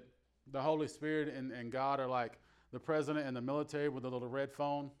taught that the Holy Spirit and God are like the president and the military with the little red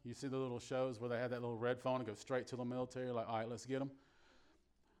phone. You see the little shows where they have that little red phone and go straight to the military, all right, let's get them.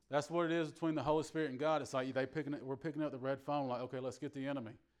 That's what it is between the Holy Spirit and God. It's like we're picking up the red phone, like, okay, let's get the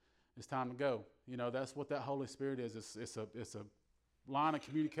enemy. It's time to go. That's what that Holy Spirit is. It's a line of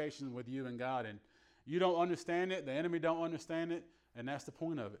communication with you and God. And you don't understand it, the enemy don't understand it, and that's the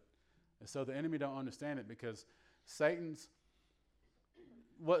point of it. And so the enemy don't understand it because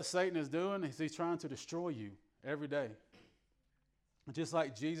what Satan is doing is he's trying to destroy you every day. Just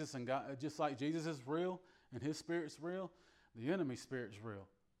like Jesus and God, just like Jesus is real and his spirit's real, the enemy's spirit's real.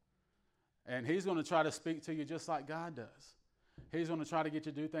 And he's going to try to speak to you just like God does. He's going to try to get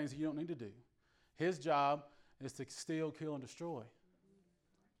you to do things that you don't need to do. His job is to steal, kill, and destroy.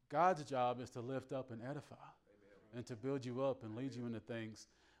 God's job is to lift up and edify and to build you up and lead you into things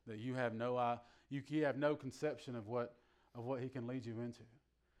that you have no conception of what he can lead you into.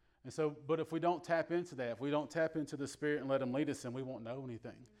 And so, but if we don't tap into that, if we don't tap into the Spirit and let him lead us, then we won't know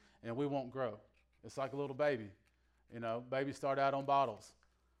anything and we won't grow. It's like a little baby. Babies start out on bottles.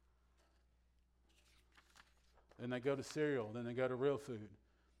 Then they go to cereal. Then they go to real food.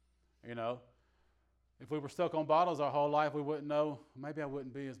 If we were stuck on bottles our whole life, we wouldn't know. Maybe I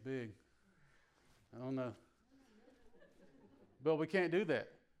wouldn't be as big. I don't know. But we can't do that.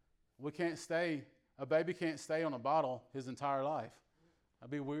 A baby can't stay on a bottle his entire life.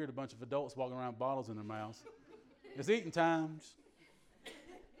 That'd be weird, a bunch of adults walking around with bottles in their mouths. It's eating time.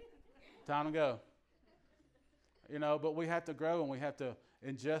 Time to go. But we have to grow and we have to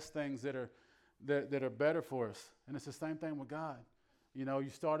ingest things that are better for us. And it's the same thing with God. You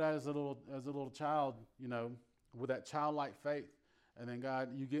start out as a little child, with that childlike faith. And then God,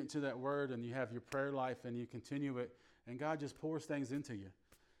 you get into that word and you have your prayer life and you continue it. And God just pours things into you.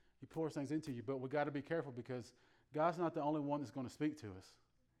 He pours things into you. But we got to be careful because God's not the only one that's going to speak to us.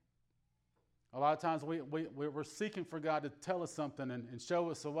 A lot of times we're seeking for God to tell us something and show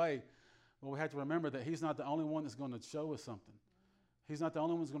us a way. But we have to remember that he's not the only one that's going to show us something. He's not the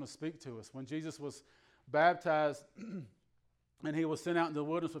only one that's going to speak to us. When Jesus was baptized and he was sent out into the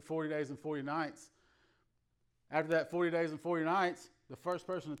wilderness for 40 days and 40 nights, after that 40 days and 40 nights, the first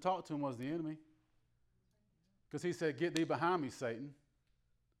person to talk to him was the enemy. Because he said, "Get thee behind me, Satan."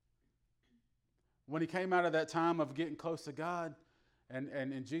 When he came out of that time of getting close to God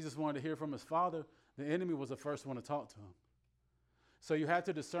and Jesus wanted to hear from his Father, the enemy was the first one to talk to him. So you have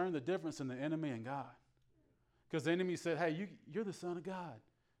to discern the difference in the enemy and God. Because the enemy said, "Hey, you're the Son of God.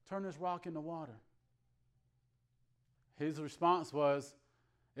 Turn this rock into water." His response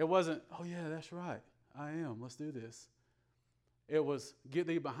it wasn't, "Oh yeah, that's right. I am. Let's do this." It was, "Get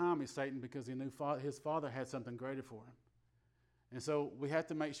thee behind me, Satan," because he knew his Father had something greater for him. And so we have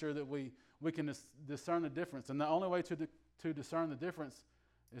to make sure that we can discern the difference. And the only way to discern the difference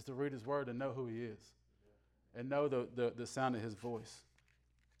is to read his word and know who he is and know the sound of his voice.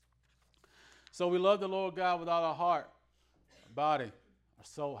 So we love the Lord God with all our heart, our body, our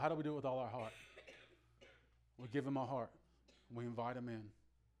soul. How do we do it with all our heart? We give him our heart. We invite him in.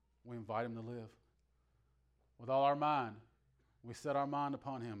 We invite him to live. With all our mind, we set our mind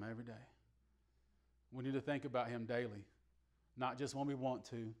upon him every day. We need to think about him daily. Not just when we want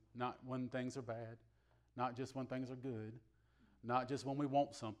to, not when things are bad, not just when things are good, not just when we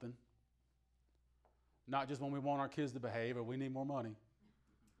want something, not just when we want our kids to behave or we need more money.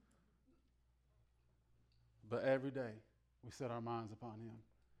 But every day we set our minds upon him.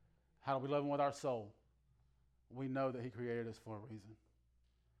 How do we love him with our soul? We know that he created us for a reason.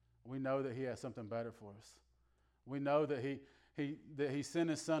 We know that he has something better for us. We know that he sent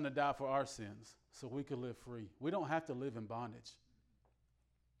his son to die for our sins so we could live free. We don't have to live in bondage.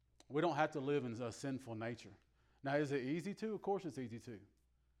 We don't have to live in a sinful nature. Now, is it easy to? Of course it's easy to.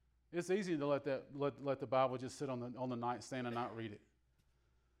 It's easy to let the Bible just sit on the nightstand and not read it.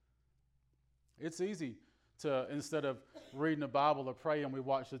 It's easy to, instead of reading the Bible or praying, we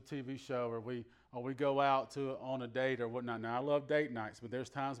watch a TV show or we go out on a date or whatnot. Now, I love date nights, but there's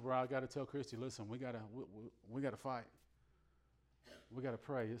times where I got to tell Christy, "Listen, we got to fight. We got to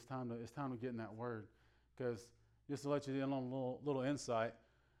pray. It's time to get in that word." Because just to let you in on a little insight,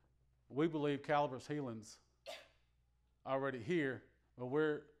 we believe Calaver's healing's already here, but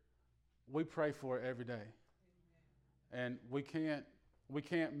we pray for it every day, and we can't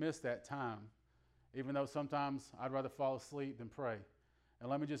miss that time. Even though sometimes I'd rather fall asleep than pray. And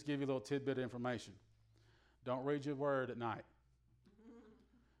let me just give you a little tidbit of information. Don't read your word at night.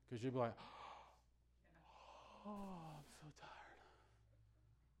 Because you'll be like, "Oh, I'm so tired."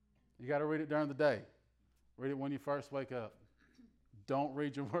 You got to read it during the day. Read it when you first wake up. Don't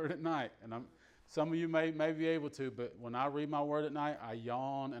read your word at night. And some of you may be able to, but when I read my word at night, I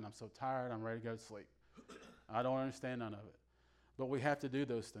yawn and I'm so tired, I'm ready to go to sleep. I don't understand none of it. But we have to do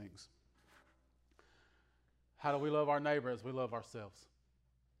those things. How do we love our neighbor as we love ourselves?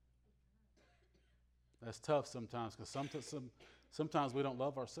 That's tough sometimes because sometimes we don't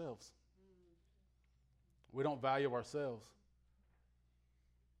love ourselves. We don't value ourselves.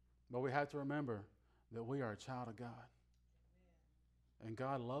 But we have to remember that we are a child of God. And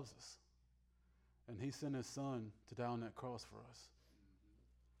God loves us. And he sent his son to die on that cross for us.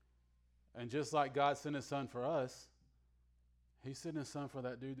 And just like God sent his son for us, he sent his son for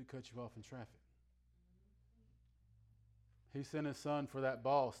that dude that cut you off in traffic. He sent his son for that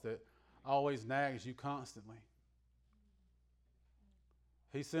boss that always nags you constantly.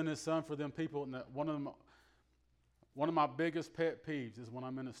 He sent his son for them people. One of them, One of my biggest pet peeves is when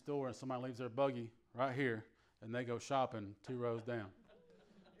I'm in a store and somebody leaves their buggy right here and they go shopping 2 rows down.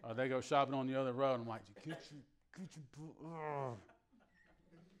 Or they go shopping on the other road and I'm like,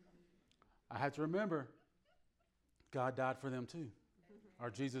 I had to remember God died for them too. Or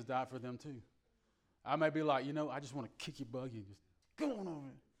Jesus died for them too. I may be like, I just want to kick your buggy and just go on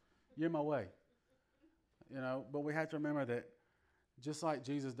over. You're in my way. But we have to remember that just like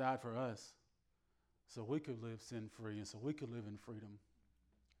Jesus died for us, so we could live sin-free and so we could live in freedom,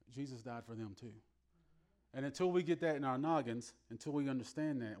 Jesus died for them too. And until we get that in our noggins, until we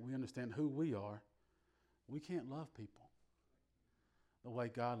understand that, we understand who we are, we can't love people the way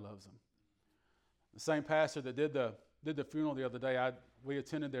God loves them. The same pastor that did the funeral the other day, we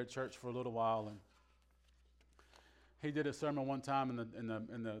attended their church for a little while, and he did a sermon one time, and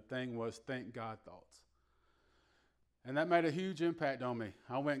the thing was "Thank God thoughts," and that made a huge impact on me.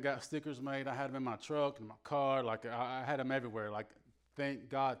 I went and got stickers made. I had them in my truck and my car, like I had them everywhere. Like "Thank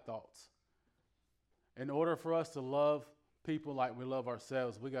God thoughts." In order for us to love people like we love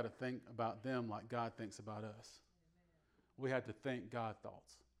ourselves, we got to think about them like God thinks about us. We have to think God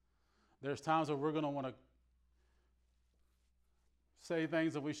thoughts. There's times where we're going to want to say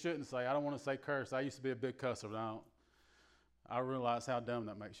things that we shouldn't say. I don't want to say curse. I used to be a big cusser, but I realize how dumb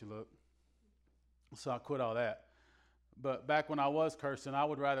that makes you look. So I quit all that. But back when I was cursing, I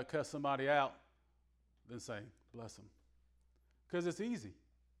would rather cuss somebody out than say, bless them. Because it's easy.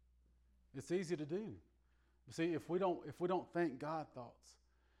 It's easy to do. But see, if we don't think God thoughts,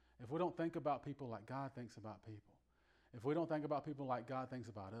 if we don't think about people like God thinks about people, if we don't think about people like God thinks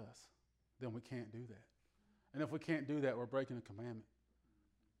about us, then we can't do that. And if we can't do that, we're breaking a commandment.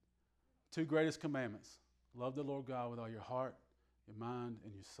 2 greatest commandments. Love the Lord God with all your heart, your mind,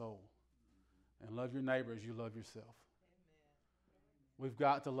 and your soul. And love your neighbor as you love yourself. Amen. We've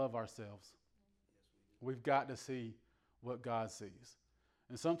got to love ourselves. We've got to see what God sees.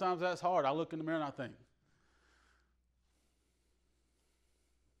 And sometimes that's hard. I look in the mirror and I think,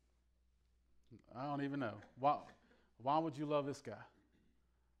 I don't even know. Why would you love this guy?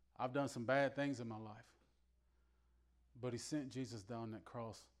 I've done some bad things in my life. But he sent Jesus down that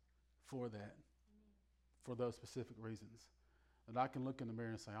cross for that, for those specific reasons. That I can look in the mirror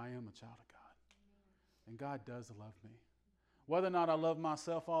and say, I am a child of God. And God does love me. Whether or not I love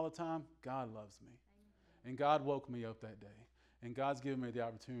myself all the time, God loves me. And God woke me up that day. And God's given me the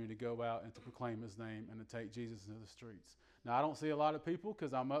opportunity to go out and to proclaim his name and to take Jesus into the streets. Now, I don't see a lot of people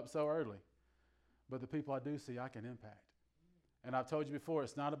because I'm up so early. But the people I do see, I can impact. And I've told you before,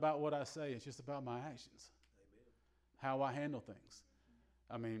 it's not about what I say. It's just about my actions. Amen. How I handle things.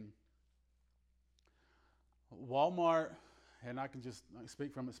 I mean, Walmart, and I can just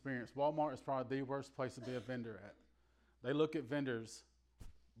speak from experience, Walmart is probably the worst place to be a vendor at. They look at vendors,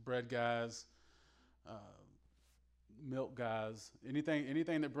 bread guys, milk guys,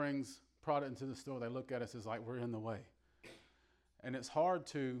 anything that brings product into the store, they look at us as like we're in the way. And it's hard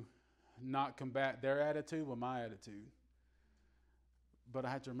to not combat their attitude with my attitude. But I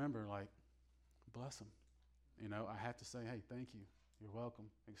have to remember, like, bless them. I have to say, hey, thank you. You're welcome.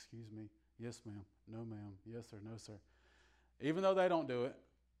 Excuse me. Yes, ma'am. No, ma'am. Yes, sir. No, sir. Even though they don't do it,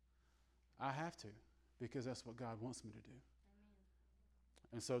 I have to, because that's what God wants me to do.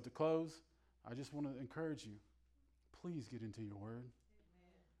 Amen. And so to close, I just want to encourage you. Please get into your word.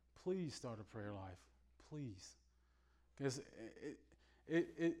 Amen. Please start a prayer life. Please. Because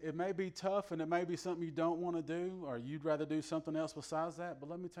it may be tough and it may be something you don't want to do or you'd rather do something else besides that. But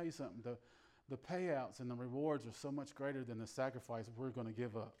let me tell you something. The payouts and the rewards are so much greater than the sacrifice we're going to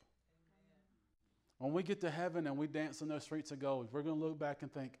give up. Amen. When we get to heaven and we dance in those streets of gold, we're going to look back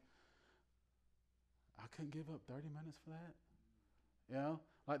and think, I couldn't give up 30 minutes for that.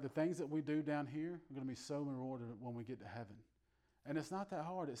 Like the things that we do down here are going to be so rewarded when we get to heaven. And it's not that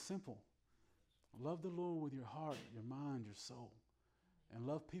hard. It's simple. Love the Lord with your heart, your mind, your soul. And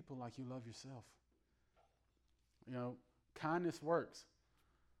love people like you love yourself. Kindness works.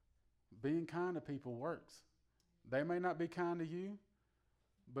 Being kind to people works. They may not be kind to you,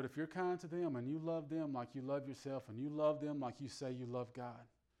 but if you're kind to them and you love them like you love yourself and you love them like you say you love God,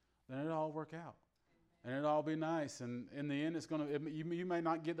 then it'll all work out. And it'll all be nice. And in the end, you may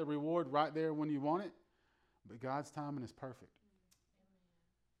not get the reward right there when you want it, but God's timing is perfect.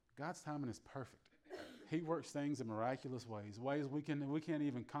 God's timing is perfect. He works things in miraculous ways we can't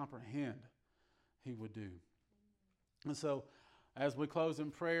even comprehend he would do. And so as we close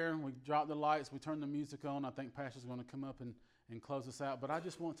in prayer, we drop the lights, we turn the music on. I think Pastor's going to come up and close us out. But I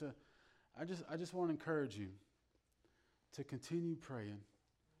just want to encourage you to continue praying,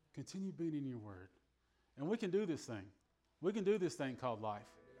 continue being in your word. And we can do this thing. We can do this thing called life.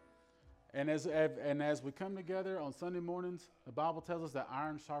 And as we come together on Sunday mornings, the Bible tells us that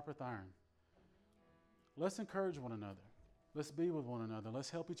iron sharpeneth iron. Let's encourage one another. Let's be with one another. Let's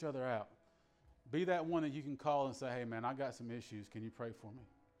help each other out. Be that one that you can call and say, hey, man, I got some issues. Can you pray for me?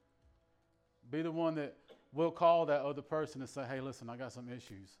 Be the one that will call that other person and say, hey, listen, I got some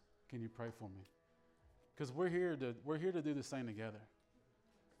issues. Can you pray for me? Because we're here to do this thing together.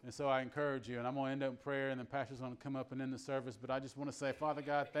 And so I encourage you, and I'm going to end up in prayer, and then Pastor's going to come up and end the service. But I just want to say, Father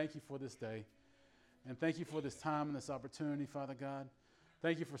God, thank you for this day. And thank you for this time and this opportunity, Father God.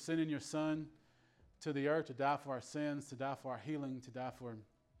 Thank you for sending your Son to the earth to die for our sins, to die for our healing, to die for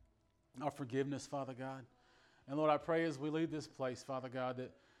our forgiveness, Father God. And Lord, I pray as we leave this place, Father God,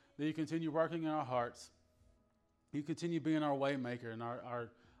 that you continue working in our hearts. You continue being our way maker and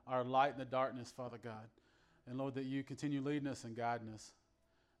our light in the darkness, Father God. And Lord, that you continue leading us and guiding us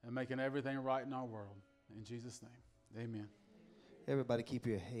and making everything right in our world. In Jesus' name, amen. Everybody keep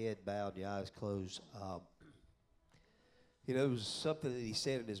your head bowed, your eyes closed. There was something that he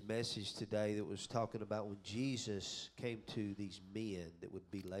said in his message today that was talking about when Jesus came to these men that would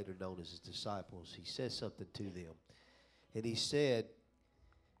be later known as his disciples. He said something to them. And he said,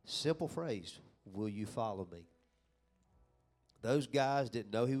 simple phrase, will you follow me? Those guys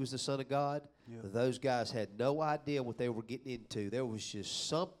didn't know he was the Son of God. Yeah. Those guys had no idea what they were getting into. There was just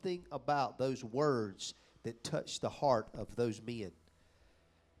something about those words that touched the heart of those men.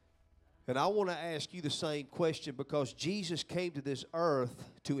 And I want to ask you the same question, because Jesus came to this earth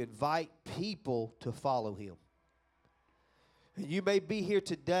to invite people to follow him. And you may be here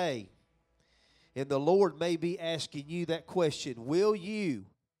today, and the Lord may be asking you that question. Will you,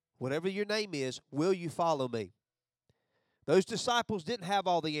 whatever your name is, will you follow me? Those disciples didn't have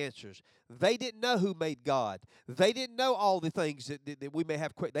all the answers. They didn't know who made God. They didn't know all the things that we may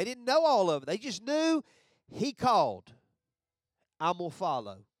have. They didn't know all of it. They just knew he called. I'm going to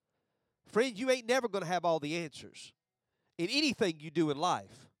follow. Friends, you ain't never going to have all the answers in anything you do in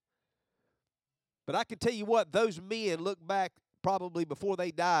life. But I can tell you what, those men look back probably before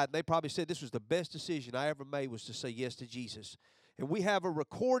they died, and they probably said, this was the best decision I ever made, was to say yes to Jesus. And we have a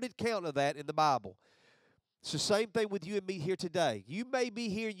recorded count of that in the Bible. It's the same thing with you and me here today. You may be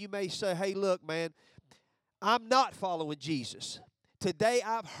here and you may say, hey, look, man, I'm not following Jesus. Today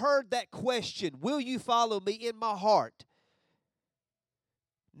I've heard that question, will you follow me, in my heart.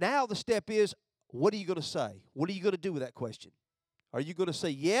 Now the step is, what are you going to say? What are you going to do with that question? Are you going to say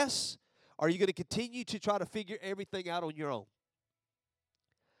yes? Or are you going to continue to try to figure everything out on your own?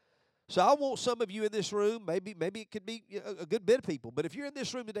 So I want some of you in this room, maybe it could be a good bit of people, but if you're in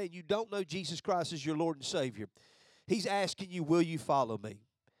this room today and you don't know Jesus Christ as your Lord and Savior, he's asking you, will you follow me?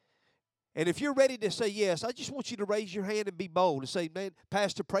 And if you're ready to say yes, I just want you to raise your hand and be bold and say, man,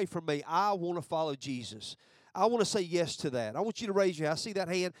 Pastor, pray for me. I want to follow Jesus. I want to say yes to that. I want you to raise your hand. I see that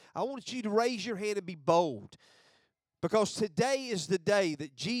hand. I want you to raise your hand and be bold. Because today is the day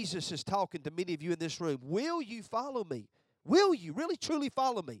that Jesus is talking to many of you in this room. Will you follow me? Will you really, truly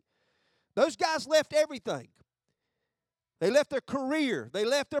follow me? Those guys left everything. They left their career. They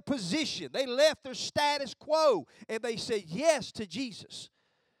left their position. They left their status quo. And they said yes to Jesus.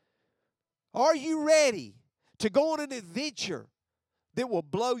 Are you ready to go on an adventure that will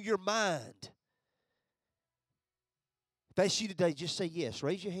blow your mind? If that's you today, just say yes.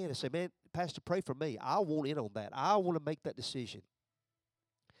 Raise your hand and say, man, Pastor, pray for me. I want in on that. I want to make that decision.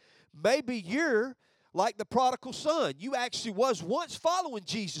 Maybe you're like the prodigal son. You actually was once following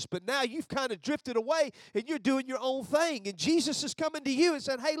Jesus, but now you've kind of drifted away and you're doing your own thing. And Jesus is coming to you and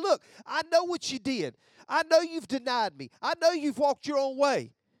saying, hey, look, I know what you did. I know you've denied me. I know you've walked your own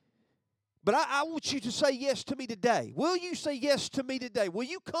way. But I want you to say yes to me today. Will you say yes to me today? Will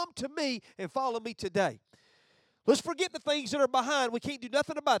you come to me and follow me today? Let's forget the things that are behind. We can't do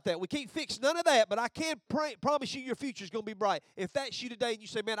nothing about that. We can't fix none of that, but I can promise you your future is going to be bright. If that's you today and you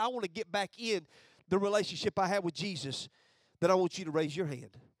say, man, I want to get back in the relationship I had with Jesus, then I want you to raise your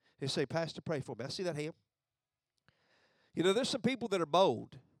hand and say, Pastor, pray for me. I see that hand. There's some people that are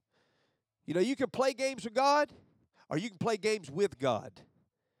bold. You can play games with God or you can play games with God.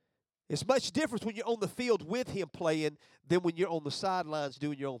 It's much different when you're on the field with him playing than when you're on the sidelines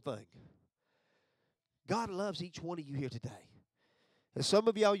doing your own thing. God loves each one of you here today. And some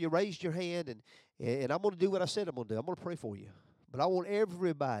of y'all, you raised your hand, and I'm going to do what I said I'm going to do. I'm going to pray for you. But I want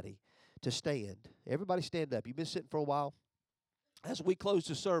everybody to stand. Everybody stand up. You've been sitting for a while. As we close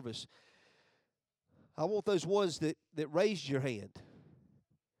the service, I want those ones that raised your hand,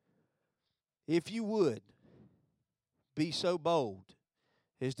 if you would, be so bold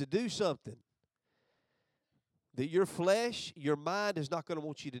as to do something that your flesh, your mind is not going to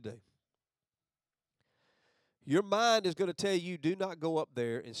want you to do. Your mind is going to tell you, do not go up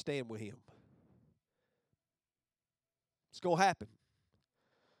there and stand with him. It's going to happen.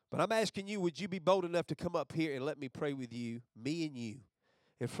 But I'm asking you, would you be bold enough to come up here and let me pray with you, me and you,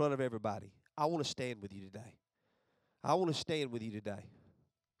 in front of everybody? I want to stand with you today. I want to stand with you today.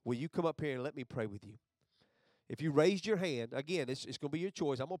 Will you come up here and let me pray with you? If you raised your hand, again, it's going to be your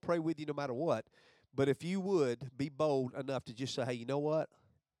choice. I'm going to pray with you no matter what. But if you would be bold enough to just say, hey, you know what?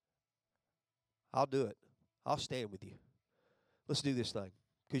 I'll do it. I'll stand with you. Let's do this thing.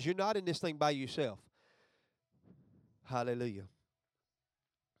 Because you're not in this thing by yourself. Hallelujah.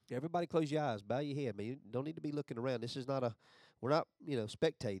 Everybody close your eyes. Bow your head. Man, you don't need to be looking around. This is not we're not,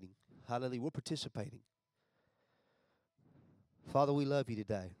 spectating. Hallelujah. We're participating. Father, we love you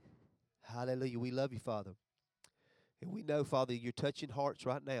today. Hallelujah. We love you, Father. And we know, Father, you're touching hearts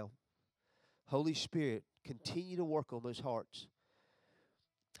right now. Holy Spirit, continue to work on those hearts.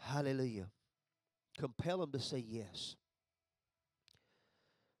 Hallelujah. Compel them to say yes.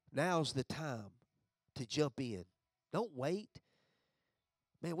 Now's the time to jump in. Don't wait.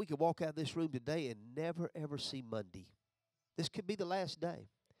 Man, we could walk out of this room today and never, ever see Monday. This could be the last day.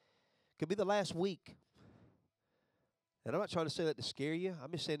 Could be the last week. And I'm not trying to say that to scare you.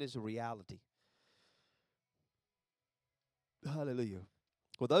 I'm just saying it's a reality. Hallelujah.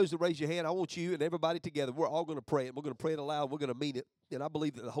 Well, those that raise your hand, I want you and everybody together. We're all going to pray it. We're going to pray it aloud. We're going to mean it. And I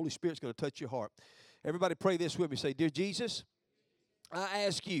believe that the Holy Spirit's going to touch your heart. Everybody pray this with me. Say, Dear Jesus, I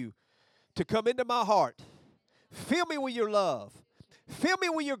ask you to come into my heart. Fill me with your love. Fill me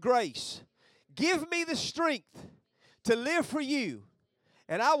with your grace. Give me the strength to live for you.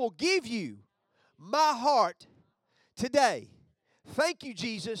 And I will give you my heart today. Thank you,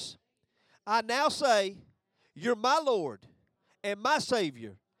 Jesus. I now say, you're my Lord and my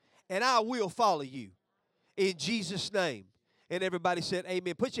Savior, and I will follow you. In Jesus' name. And everybody said,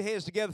 amen. Put your hands together.